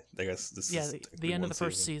I guess this is the end of the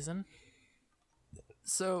first season.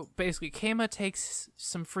 So basically, Keima takes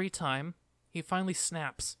some free time. He finally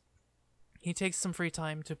snaps. He takes some free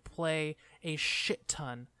time to play a shit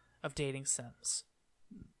ton of dating sims.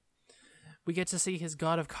 We get to see his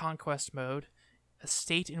God of Conquest mode, a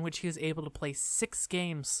state in which he is able to play 6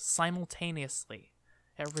 games simultaneously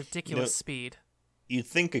at ridiculous speed. You'd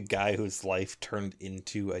think a guy whose life turned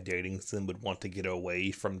into a dating sim would want to get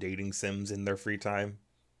away from dating sims in their free time.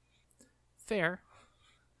 Fair.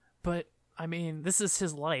 But, I mean, this is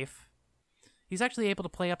his life. He's actually able to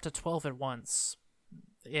play up to 12 at once.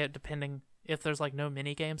 Depending if there's, like, no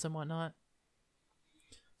mini-games and whatnot.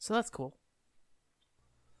 So that's cool.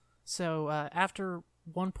 So, after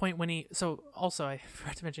one point when he... So, also, I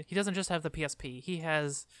forgot to mention, he doesn't just have the PSP. He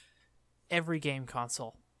has every game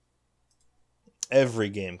console. Every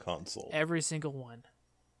game console. Every single one.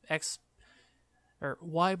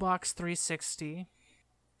 Ybox 360,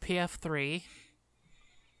 PF3,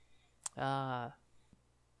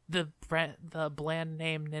 the bland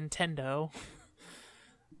name Nintendo,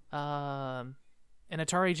 an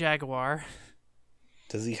Atari Jaguar.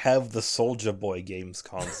 Does he have the Soulja Boy games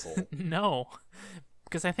console? No,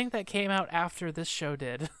 because I think that came out after this show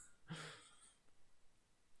did.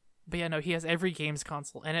 But yeah, no, he has every games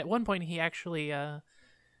console. And at one point, he actually,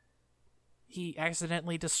 he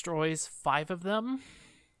accidentally destroys 5 of them.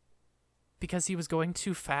 Because he was going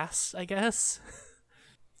too fast, I guess.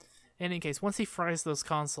 In any case, once he fries those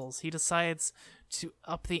consoles, he decides to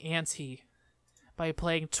up the ante by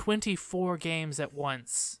playing 24 games at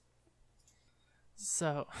once.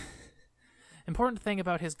 So, important thing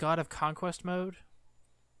about his God of Conquest mode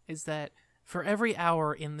is that for every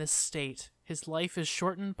hour in this state, his life is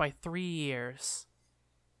shortened by 3 years.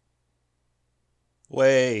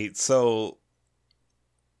 Wait, so...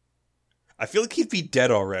 I feel like he'd be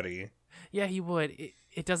dead already. Yeah, he would.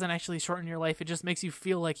 It doesn't actually shorten your life, it just makes you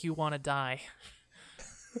feel like you want to die.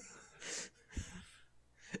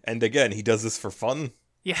 And again, he does this for fun?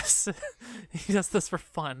 Yes, he does this for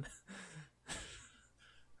fun.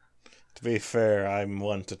 To be fair, I'm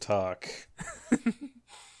one to talk.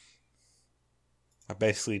 I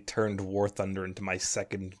basically turned War Thunder into my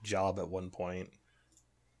second job at one point.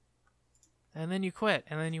 And then you quit,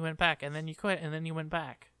 and then you went back, and then you quit, and then you went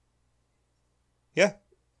back. Yeah.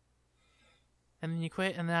 And then you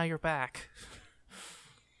quit, and now you're back.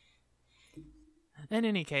 In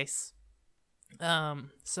any case,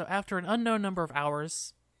 so after an unknown number of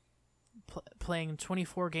hours playing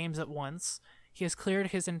 24 games at once, he has cleared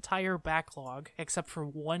his entire backlog except for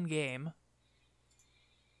one game.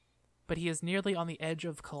 But he is nearly on the edge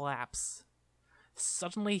of collapse.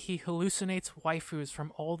 Suddenly he hallucinates waifus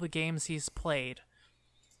from all the games he's played,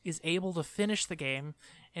 is able to finish the game,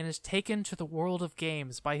 and is taken to the world of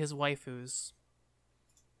games by his waifus.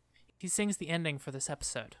 He sings the ending for this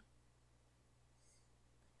episode.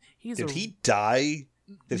 Did he die?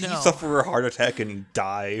 Did No. he suffer a heart attack and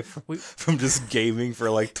die from just gaming for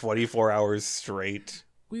like 24 hours straight?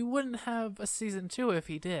 We wouldn't have a season 2 if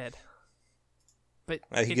he did. But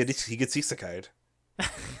He gets isekai'd.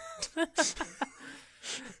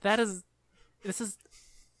 This is.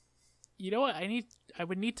 You know what? I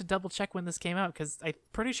would need to double check when this came out, because I'm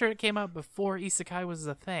pretty sure it came out before isekai was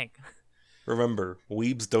a thing. Remember,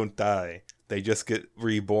 weebs don't die. They just get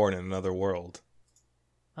reborn in another world.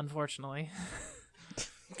 Unfortunately.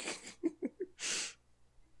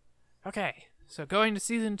 Okay, so going to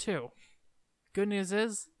season 2. Good news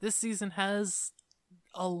is, this season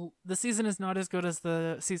the season is not as good as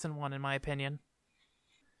the season 1, in my opinion.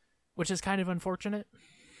 Which is kind of unfortunate.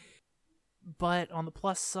 But on the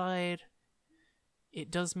plus side, it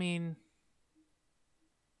does mean...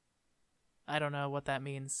 I don't know what that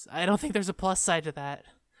means. I don't think there's a plus side to that.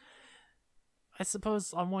 I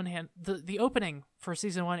suppose, on one hand, the opening for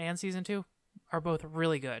season 1 and season 2 are both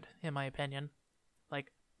really good, in my opinion.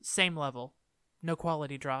 Like, same level. No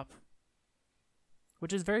quality drop.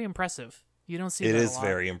 Which is very impressive. You don't see that a lot. It is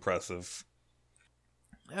very impressive.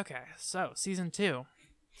 Okay, so, season 2.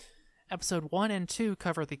 Episode 1 and 2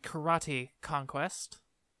 cover the karate conquest.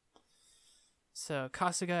 So,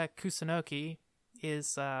 Kasuga Kusunoki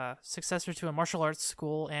is successor to a martial arts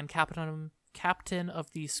school and captain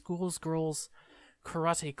of the school's girls'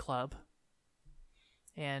 karate club.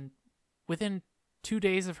 And within 2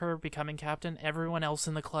 days of her becoming captain, everyone else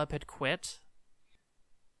in the club had quit.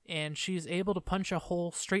 And she's able to punch a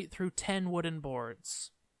hole straight through 10 wooden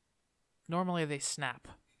boards. Normally they snap.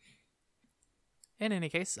 In any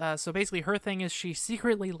case, so basically her thing is she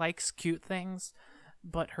secretly likes cute things,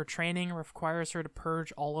 but her training requires her to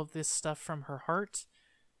purge all of this stuff from her heart,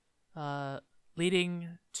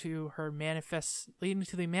 leading to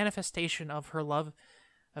the manifestation of her love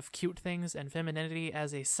of cute things and femininity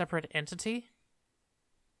as a separate entity.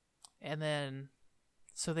 And then,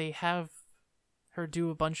 so they have her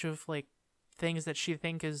do a bunch of like things that she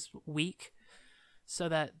think is weak, so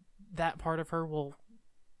that part of her will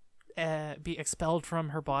be expelled from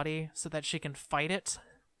her body, so that she can fight it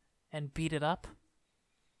and beat it up.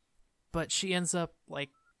 But she ends up like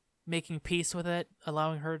making peace with it,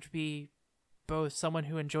 allowing her to be both someone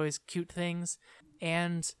who enjoys cute things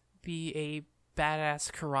and be a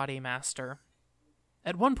badass karate master.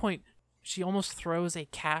 At one point, she almost throws a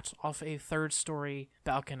cat off a 3rd-story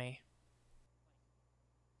balcony.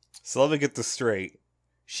 So let me get this straight.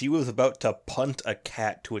 She was about to punt a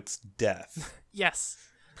cat to its death. Yes.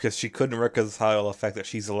 Because she couldn't reconcile the fact that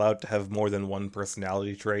she's allowed to have more than one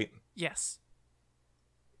personality trait. Yes.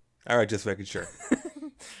 Alright, just making sure.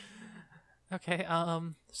 Okay,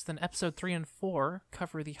 so then episode 3 and 4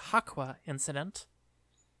 cover the Hakwa incident.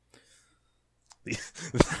 The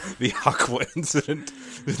Hakwa incident.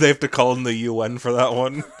 Did they have to call in the UN for that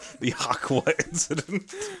one? The Hakwa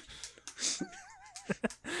incident.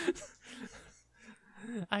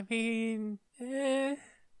 I mean,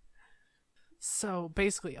 So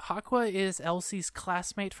basically, Hakwa is Elsie's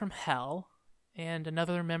classmate from Hell and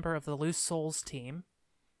another member of the Loose Souls team.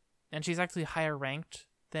 And she's actually higher ranked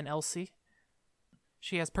than Elsie.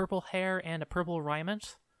 She has purple hair and a purple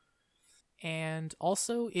raiment. And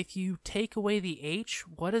also, if you take away the H,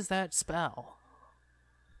 what does that spell?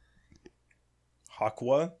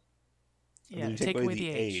 Hakwa? Yeah, take away the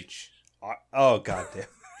H. Oh, goddamn.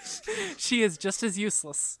 She is just as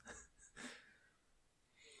useless.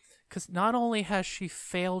 Because not only has she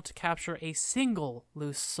failed to capture a single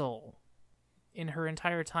Loose Soul in her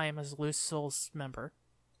entire time as a Loose Souls member,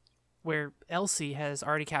 where Elsie has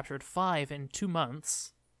already captured 5 in 2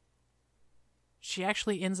 months, she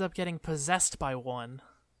actually ends up getting possessed by one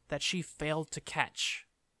that she failed to catch.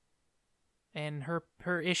 And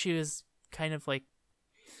her issue is kind of like,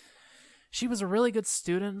 she was a really good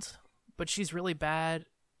student, but she's really bad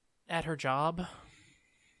at her job.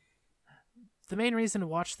 The main reason to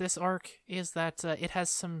watch this arc is that it has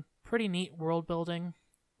some pretty neat world building,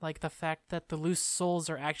 like the fact that the Loose Souls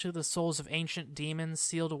are actually the souls of ancient demons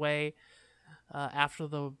sealed away after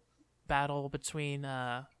the battle between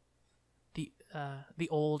the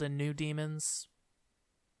old and new demons.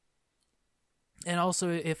 And also,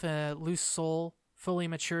 if a Loose Soul fully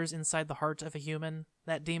matures inside the heart of a human,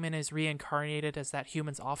 that demon is reincarnated as that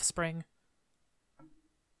human's offspring.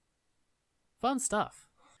 Fun stuff.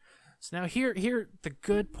 So now here, the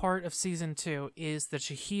good part of Season 2 is the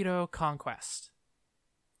Chihiro Conquest.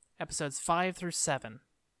 episodes 5 through 7.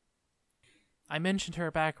 I mentioned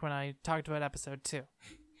her back when I talked about episode 2.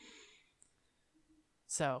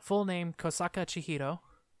 So, full name, Kosaka Chihiro.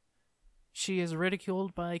 She is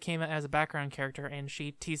ridiculed by Keima as a background character, and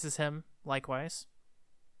she teases him likewise.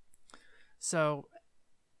 So,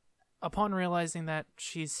 upon realizing that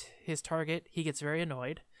she's his target, he gets very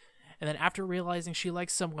annoyed. And then after realizing she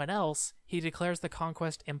likes someone else, he declares the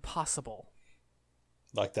conquest impossible.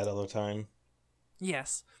 Like that other time?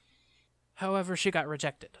 Yes. However, she got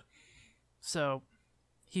rejected. So,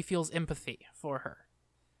 he feels empathy for her.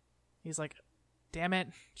 He's like, damn it,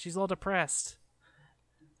 she's all depressed.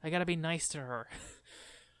 I gotta be nice to her.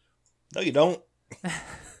 No, you don't. You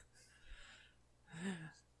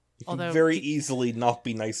Although can very easily not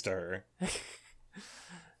be nice to her.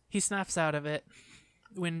 He snaps out of it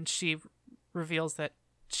when she reveals that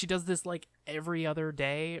she does this like every other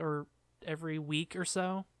day or every week or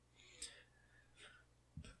so.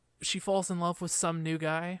 She falls in love with some new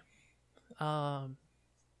guy, and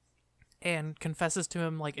confesses to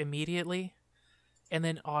him like immediately, and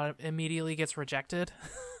then immediately gets rejected.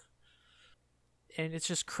 And it's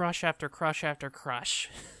just crush after crush after crush.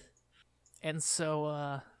 And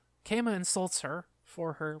so Keima insults her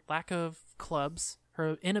for her lack of clubs,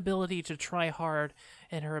 her inability to try hard,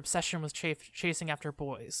 and her obsession with chasing after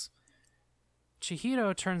boys.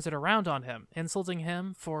 Chihiro turns it around on him, insulting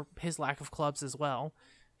him for his lack of clubs as well,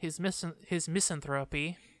 his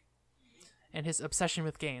misanthropy, and his obsession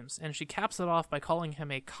with games. And she caps it off by calling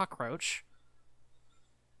him a cockroach.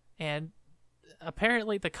 And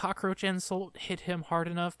apparently the cockroach insult hit him hard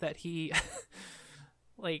enough that he,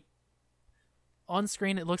 like, on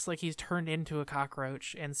screen it looks like he's turned into a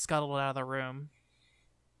cockroach and scuttled out of the room.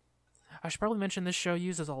 I should probably mention this show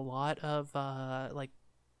uses a lot of, like,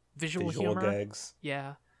 visual humor. Gags.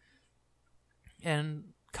 Yeah. And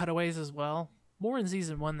cutaways as well. More in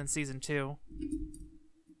Season 1 than Season 2.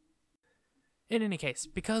 In any case,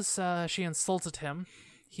 because she insulted him,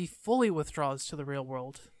 he fully withdraws to the real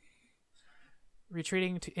world,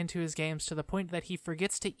 retreating into his games to the point that he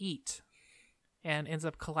forgets to eat and ends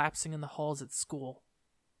up collapsing in the halls at school.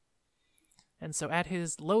 And so at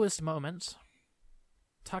his lowest moment,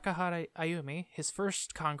 Takahara Ayumi, his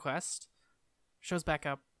first conquest, shows back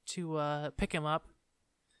up to pick him up,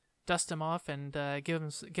 dust him off, and give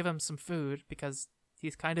him some food because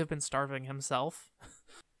he's kind of been starving himself.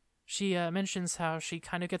 She mentions how she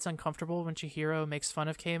kind of gets uncomfortable when Chihiro makes fun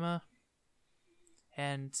of Keima,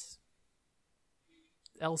 and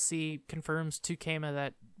Elsie confirms to Keima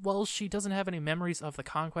that, while she doesn't have any memories of the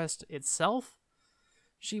conquest itself,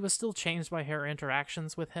 she was still changed by her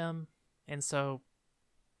interactions with him, and so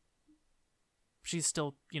she's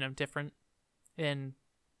still, different. And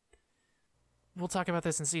we'll talk about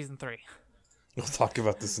this in Season 3. We'll talk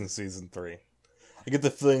about this in Season 3. I get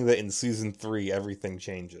the feeling that in Season 3, everything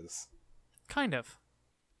changes. Kind of.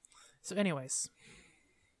 So anyways.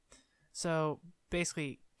 So,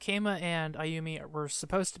 basically, Keima and Ayumi were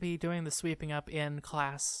supposed to be doing the sweeping up in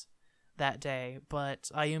class that day,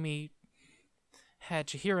 but Ayumi had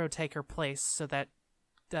Chihiro take her place so that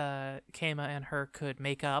Keima and her could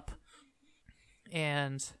make up.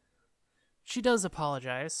 And she does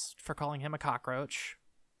apologize for calling him a cockroach.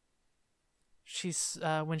 She's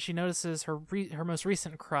when she notices her most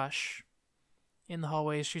recent crush in the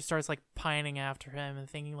hallways, she starts like pining after him and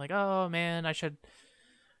thinking like, "Oh man, I should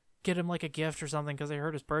get him like a gift or something because I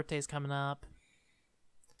heard his birthday's coming up."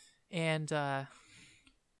 And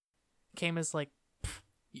Keima's like,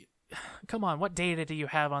 "Come on, what data do you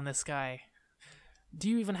have on this guy? Do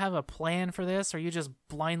you even have a plan for this, or are you just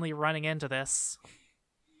blindly running into this?"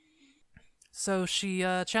 So she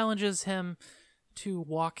challenges him to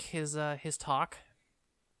walk his talk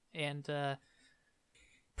and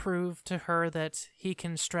prove to her that he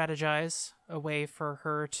can strategize a way for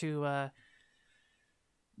her to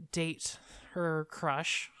date her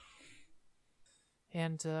crush.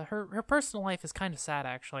 And her personal life is kind of sad,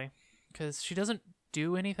 actually, because she doesn't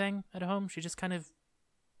do anything at home. She just kind of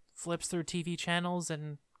flips through TV channels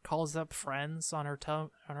and calls up friends on her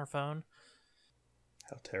on her phone.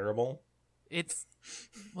 How terrible. It's,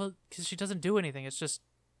 well, because she doesn't do anything. It's just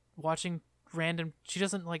watching random... She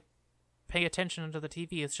doesn't, like, pay attention to the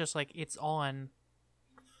TV. It's just, like, it's on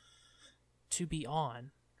to be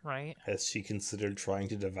on, right? Has she considered trying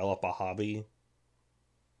to develop a hobby?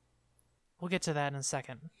 We'll get to that in a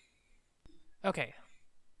second. Okay.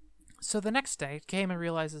 So the next day, Keima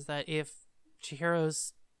realizes that if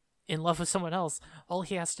Chihiro's in love with someone else, all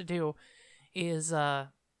he has to do is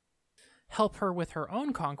help her with her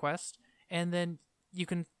own conquest, and then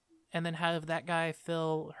have that guy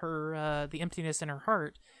fill her the emptiness in her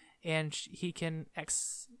heart, and he can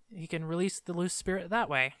he can release the loose spirit that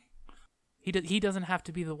way. He doesn't have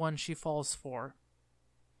to be the one she falls for.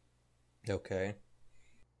 Okay.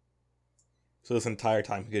 So this entire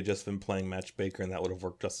time he could have just been playing matchmaker and that would have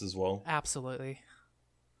worked just as well? Absolutely.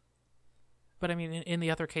 But I mean, in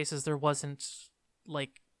the other cases, there wasn't,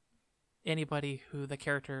 like, anybody who the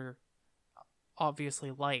character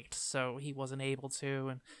obviously liked, so he wasn't able to.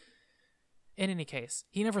 And in any case,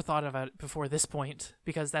 he never thought about it before this point,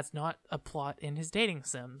 because that's not a plot in his dating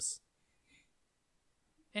sims.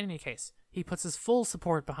 In any case, he puts his full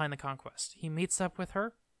support behind the conquest. He meets up with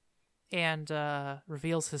her and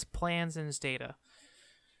reveals his plans and his data.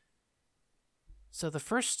 So the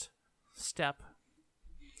first step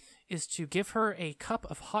is to give her a cup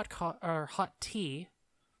of hot tea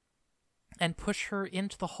and push her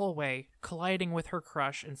into the hallway, colliding with her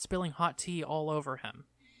crush and spilling hot tea all over him.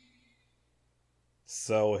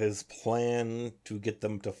 So his plan to get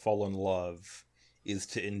them to fall in love is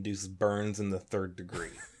to induce burns in the 3rd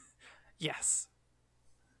degree. Yes.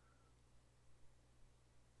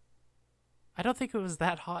 I don't think it was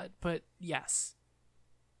that hot, but yes.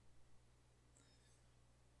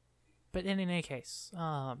 But in any case,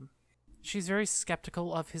 she's very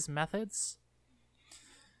skeptical of his methods.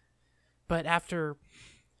 But after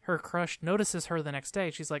her crush notices her the next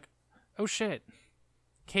day, she's like, oh shit,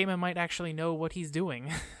 Keima might actually know what he's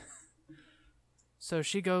doing. So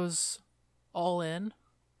she goes all in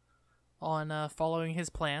on following his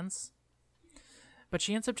plans. But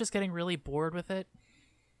she ends up just getting really bored with it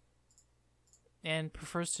and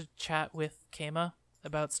prefers to chat with Keima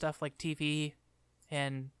about stuff like TV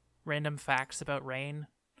and random facts about rain.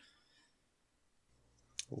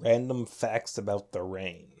 Random facts about the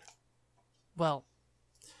rain. Well,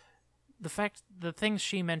 the things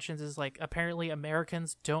she mentions is, like, apparently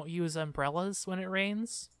Americans don't use umbrellas when it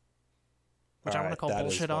rains, which I want to call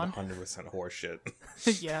bullshit on. That is 100%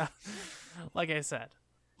 horseshit. Yeah, like I said,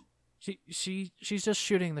 she's just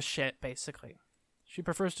shooting the shit, basically. She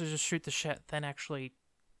prefers to just shoot the shit than actually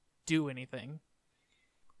do anything.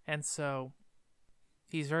 And so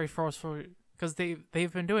he's very forceful, because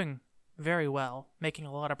they've been doing very well, making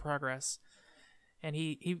a lot of progress. And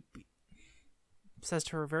he says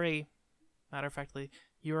to her very matter-of-factly,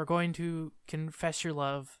 you are going to confess your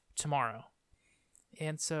love tomorrow.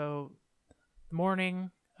 And so the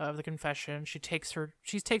morning of the confession, she takes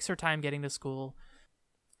her time getting to school.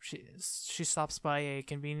 She stops by a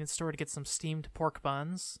convenience store to get some steamed pork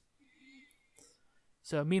buns.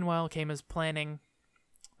 So meanwhile, Keima's planning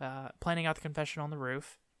out the confession on the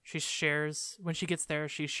roof. When she gets there,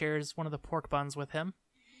 she shares one of the pork buns with him.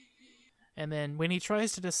 And then when he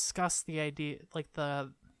tries to discuss the idea, like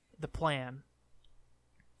the plan,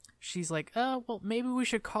 she's like, "Oh, well, maybe we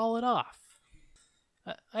should call it off."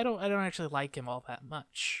 I don't actually like him all that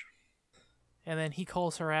much. And then he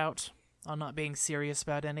calls her out on not being serious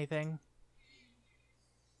about anything.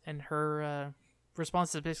 And her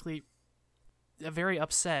response is basically very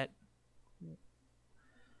upset.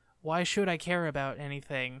 Why should I care about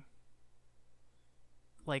anything?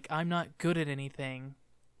 Like, I'm not good at anything.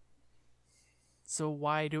 So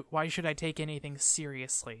why should I take anything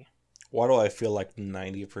seriously? Why do I feel like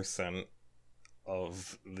 90%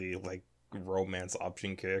 of the, like, romance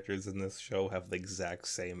option characters in this show have the exact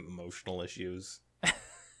same emotional issues?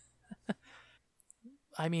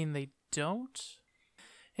 I mean, they don't.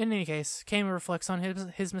 In any case, Keima reflects on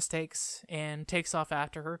his mistakes and takes off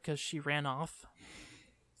after her because she ran off.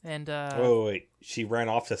 And wait, she ran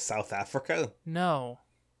off to South Africa? No.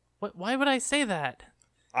 What? Why would I say that?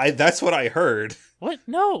 That's what I heard. What?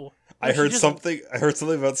 No. I heard something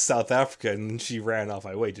about South Africa, and then she ran off.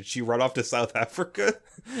 Did she run off to South Africa?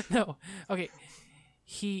 No. Okay.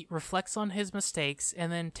 He reflects on his mistakes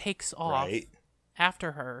and then takes off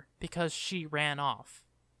after her because she ran off.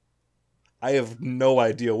 I have no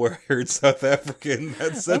idea where I heard South Africa in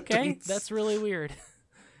that sentence. Okay, that's really weird.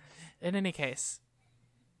 In any case,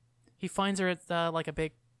 he finds her at like a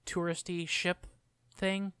big touristy ship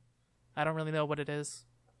thing. I don't really know what it is.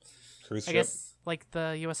 Cruise ship? I guess like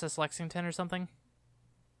the USS Lexington or something.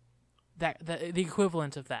 The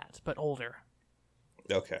equivalent of that, but older.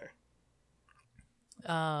 Okay.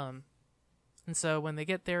 And so when they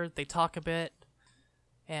get there, they talk a bit,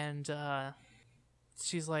 and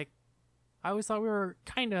she's like, I always thought we were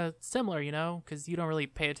kind of similar, because you don't really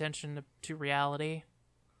pay attention to reality.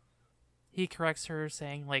 He corrects her,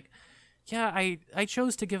 saying, like, yeah, I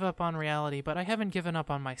chose to give up on reality, but I haven't given up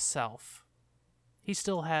on myself. He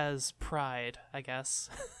still has pride, I guess.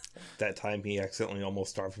 That time he accidentally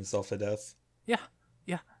almost starved himself to death. Yeah.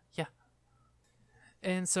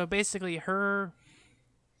 And so basically her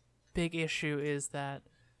big issue is that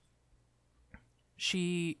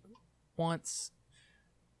she wants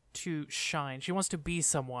to shine. She wants to be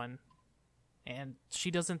someone. And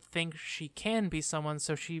she doesn't think she can be someone,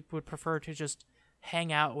 so she would prefer to just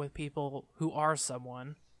hang out with people who are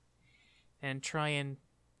someone and try and,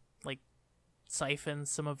 like, siphon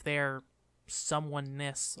some of their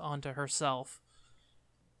someone-ness onto herself.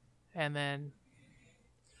 And then,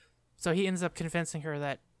 so he ends up convincing her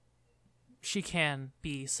that she can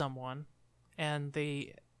be someone, and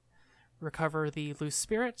they recover the loose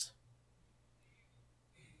spirit,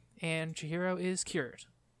 and Chihiro is cured.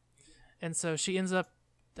 And so she ends up,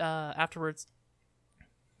 afterwards,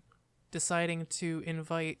 deciding to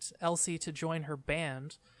invite Elsie to join her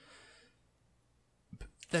band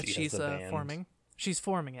that she's forming. She's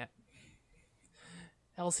forming it.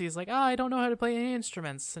 Elsie's like, I don't know how to play any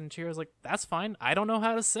instruments. And Chihiro's like, that's fine. I don't know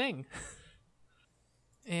how to sing.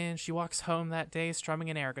 And she walks home that day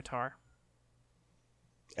strumming an air guitar.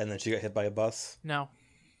 And then she got hit by a bus? No.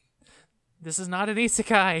 This is not an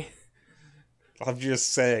isekai. I'm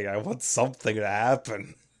just saying, I want something to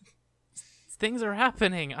happen. Things are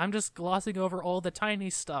happening. I'm just glossing over all the tiny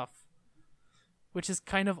stuff. Which is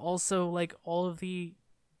kind of also, like, all of the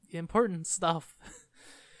important stuff.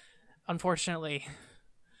 Unfortunately.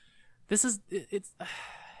 It's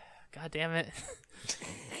God damn it.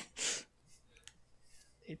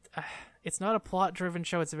 It's not a plot-driven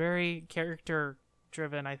show. It's very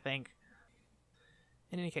character-driven, I think.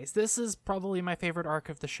 In any case, this is probably my favorite arc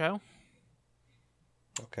of the show.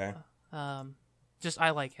 Okay. I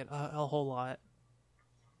like it a whole lot.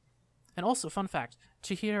 And also, fun fact,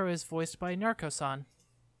 Chihiro is voiced by Narco-san.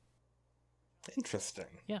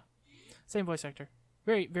 Interesting. Yeah. Same voice actor.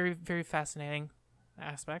 Very, very, very fascinating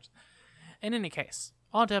aspect. In any case,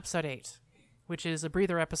 on to episode 8, which is a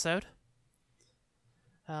breather episode.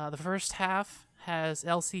 The first half has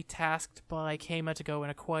Elsie tasked by Keima to go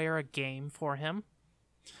and acquire a game for him.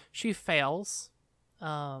 She fails.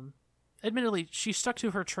 Admittedly, she stuck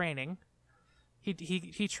to her training.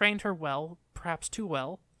 He trained her well, perhaps too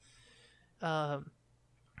well.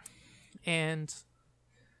 And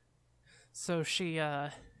so she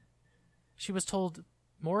was told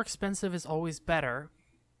more expensive is always better.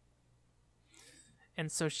 And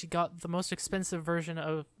so she got the most expensive version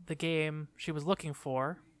of the game she was looking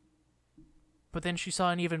for. But then she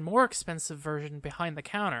saw an even more expensive version behind the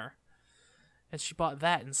counter. And she bought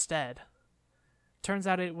that instead. Turns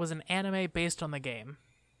out it was an anime based on the game.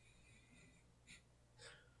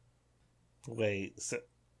 Wait,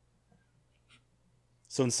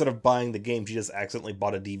 so instead of buying the game, she just accidentally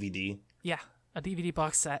bought a DVD? Yeah, a DVD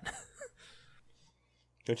box set.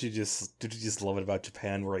 Don't you just love it about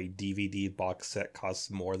Japan where a DVD box set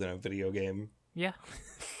costs more than a video game? Yeah.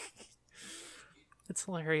 It's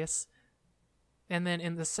hilarious. And then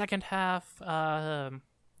in the second half, Hakua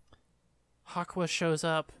shows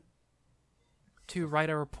up to write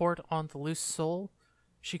a report on the loose soul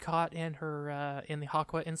she caught in her in the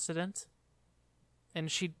Hakua incident.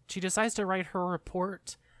 And she decides to write her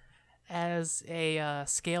report as a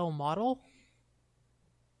scale model,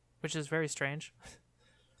 which is very strange.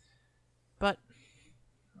 But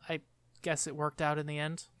I guess it worked out in the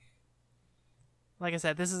end. Like I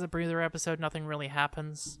said, this is a breather episode. Nothing really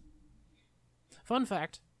happens. Fun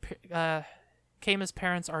fact, Keima's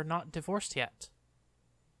parents are not divorced yet.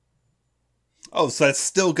 Oh, so that's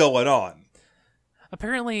still going on.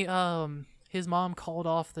 Apparently, his mom called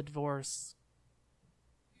off the divorce.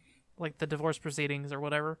 Like the divorce proceedings or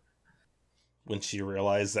whatever. When she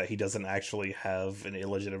realized that he doesn't actually have an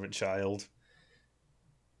illegitimate child.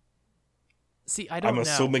 See, I don't know. I'm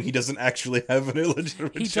assuming he doesn't actually have an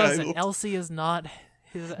illegitimate child. He doesn't. Elsie is not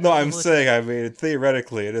his... No, I'm saying,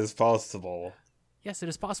 theoretically it is possible. Yes, it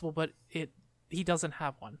is possible, but he doesn't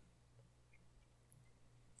have one.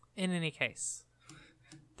 In any case,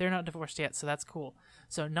 they're not divorced yet, so that's cool.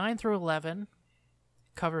 So 9 through 11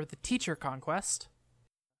 cover the teacher conquest.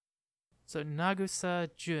 So Nagusa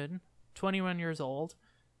Jun, 21 years old,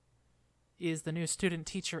 is the new student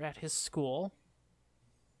teacher at his school.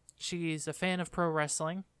 She's a fan of pro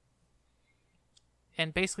wrestling.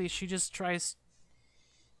 And basically she just tries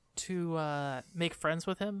to make friends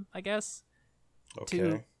with him, I guess.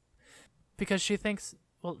 Okay. Because she thinks,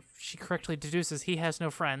 well, she correctly deduces he has no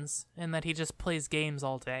friends and that he just plays games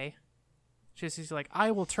all day. She's like,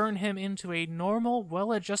 I will turn him into a normal,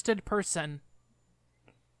 well-adjusted person.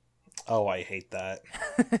 Oh, I hate that.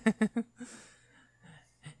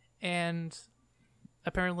 And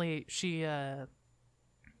apparently she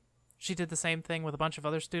did the same thing with a bunch of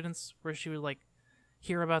other students where she would like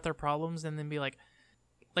hear about their problems and then be like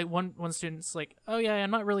one student's like, oh yeah,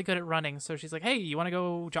 I'm not really good at running, so she's like, hey, you want to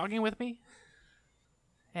go jogging with me?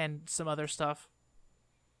 And some other stuff.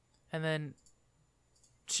 And then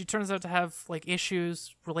she turns out to have like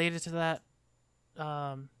issues related to that,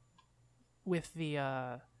 with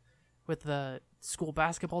the school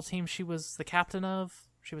basketball team she was the captain of.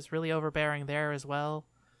 She was really overbearing there as well.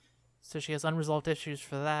 So she has unresolved issues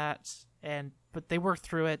for that. But they work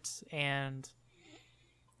through it, and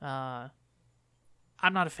I'm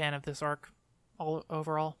not a fan of this arc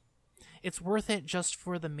overall. It's worth it just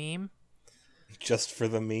for the meme. Just for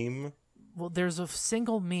the meme? Well, there's a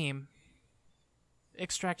single meme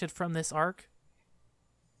extracted from this arc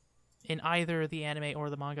in either the anime or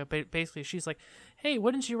the manga. But basically, she's like, hey,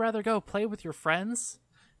 wouldn't you rather go play with your friends?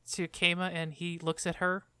 To Keima, and he looks at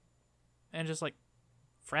her and just like,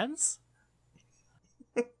 friends?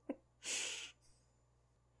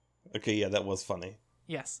 Okay, yeah, that was funny.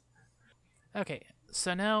 Yes. Okay,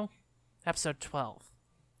 so now, episode 12.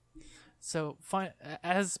 So,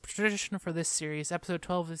 as tradition for this series, episode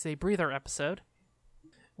 12 is a breather episode,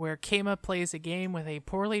 where Keima plays a game with a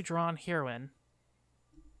poorly drawn heroine.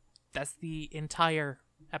 That's the entire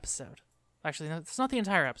episode. Actually, no, it's not the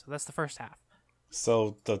entire episode, that's the first half.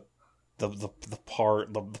 So the plot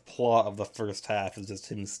of the first half is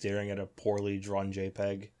just him staring at a poorly drawn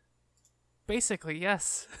JPEG? Basically,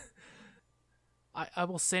 yes. I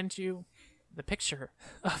will send you the picture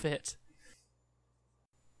of it.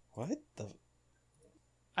 What the?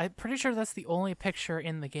 I'm pretty sure that's the only picture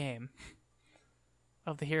in the game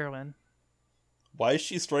of the heroine. Why is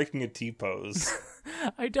she striking a T-pose?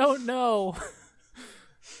 I don't know.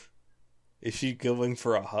 Is she going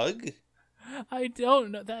for a hug? I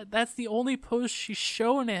don't know. That's the only pose she's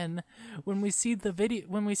shown in when we see the video,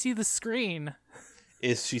 when we see the screen.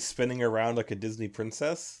 Is she spinning around like a Disney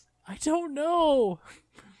princess? I don't know.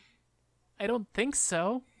 I don't think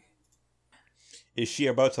so. Is she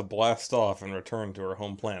about to blast off and return to her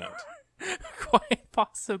home planet? Quite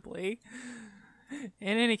possibly.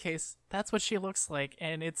 In any case, that's what she looks like,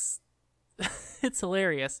 and it's it's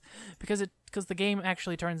hilarious because the game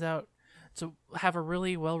actually turns out to have a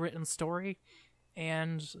really well written story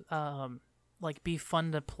and like be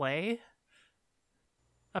fun to play.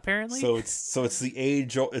 Apparently, so it's the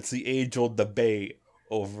age old debate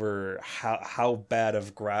over how bad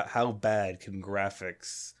can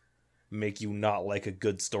graphics make you not like a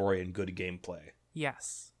good story and good gameplay.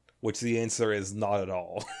 Yes. Which the answer is not at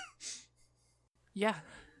all. Yeah.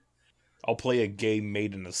 I'll play a game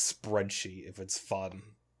made in a spreadsheet if it's fun.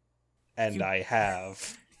 And I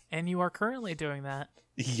have. And you are currently doing that.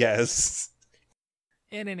 Yes.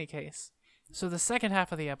 In any case, so the second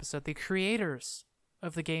half of the episode, the creators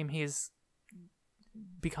of the game he's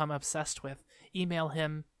become obsessed with email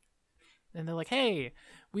him, and they're like, hey,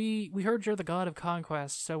 we heard you're the god of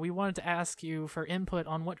conquest, so we wanted to ask you for input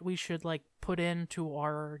on what we should like put into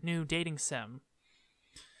our new dating sim.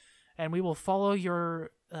 And we will follow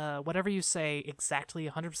your whatever you say exactly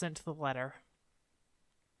 100% to the letter.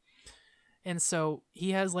 And so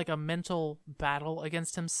he has like a mental battle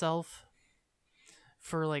against himself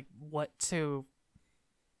for like what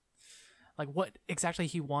exactly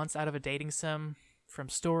he wants out of a dating sim, from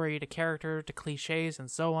story to character to cliches and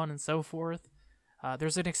so on and so forth.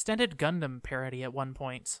 There's an extended Gundam parody at one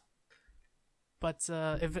point, but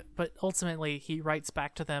ultimately he writes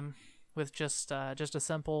back to them with just a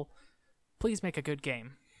simple, please make a good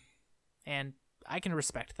game, and I can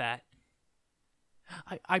respect that.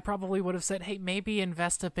 I probably would have said, hey, maybe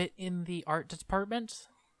invest a bit in the art department.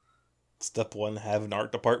 Step 1, have an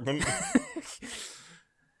art department.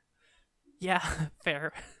 Yeah,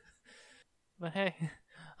 fair. But hey,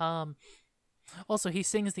 also he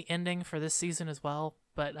sings the ending for this season as well,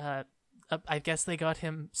 but I guess they got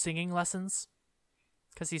him singing lessons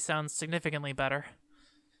because he sounds significantly better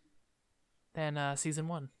than season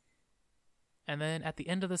 1. And then at the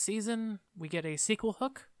end of the season, we get a sequel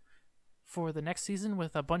hook for the next season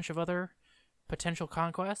with a bunch of other potential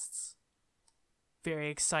conquests. Very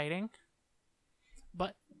exciting.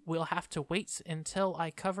 But we'll have to wait until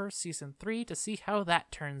I cover season 3 to see how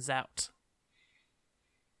that turns out.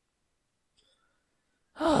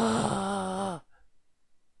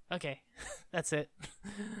 Okay, that's it.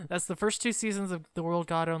 That's the first 2 seasons of The World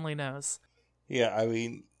God Only Knows. Yeah, I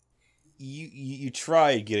mean, you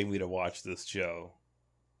tried getting me to watch this show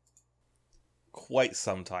quite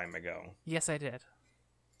some time ago. Yes, I did.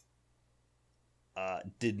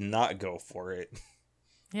 Did not go for it.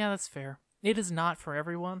 Yeah, that's fair. It is not for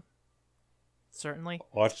everyone. Certainly.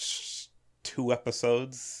 Watch 2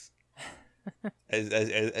 episodes. as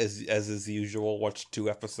is usual, watch 2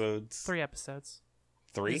 episodes. 3 episodes.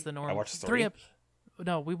 3? Is the normal. I watched 3.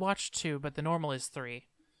 No, we watched 2, but the normal is 3.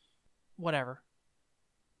 Whatever.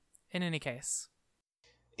 In any case.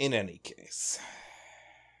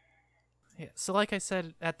 Yeah, so like I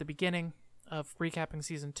said at the beginning of recapping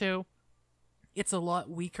season 2, it's a lot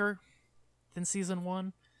weaker than season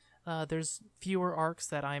 1. There's fewer arcs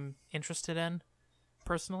that I'm interested in,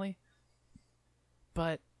 personally.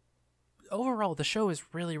 But overall, the show is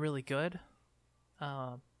really, really good.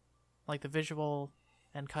 Like the visual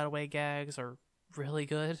and cutaway gags are really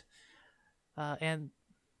good. And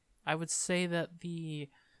I would say that the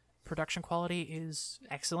production quality is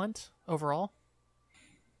excellent overall.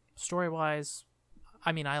 Story-wise,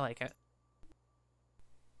 I mean, I like it.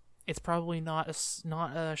 It's probably not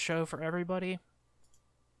a show for everybody,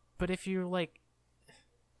 but if you're like,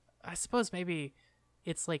 I suppose maybe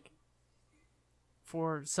it's like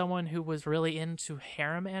for someone who was really into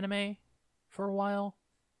harem anime for a while,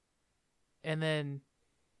 and then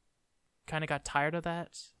kind of got tired of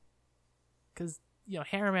that, because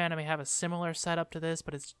harem anime have a similar setup to this,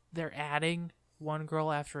 but they're adding one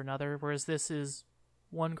girl after another, whereas this is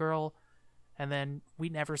one girl, and then we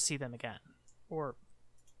never see them again, or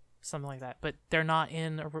something like that. But they're not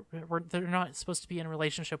they're not supposed to be in a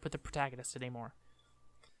relationship with the protagonist anymore.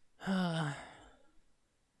 In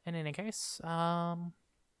any case, yeah,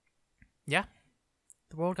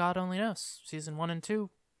 The World God Only Knows, season 1 and 2.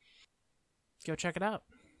 Go check it out.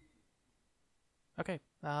 Okay,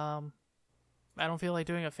 I don't feel like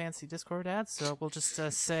doing a fancy Discord ad, so we'll just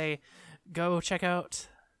say go check out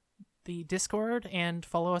the Discord and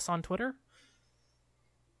follow us on Twitter,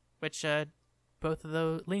 which both of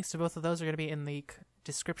those links to both of those are going to be in the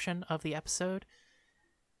description of the episode,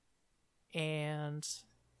 and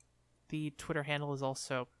the Twitter handle is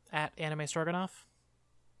also at Anime Stroganoff,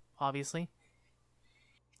 obviously.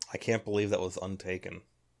 I can't believe that was untaken.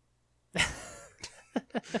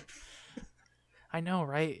 I know,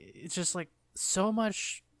 right? It's just like so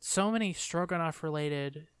many Stroganoff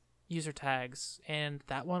related user tags, and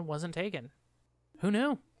that one wasn't taken. Who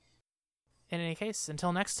knew? In any case,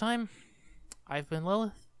 until next time, I've been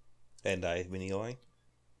Lilith. And I've been Eli.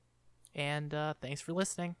 And thanks for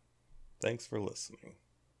listening. Thanks for listening.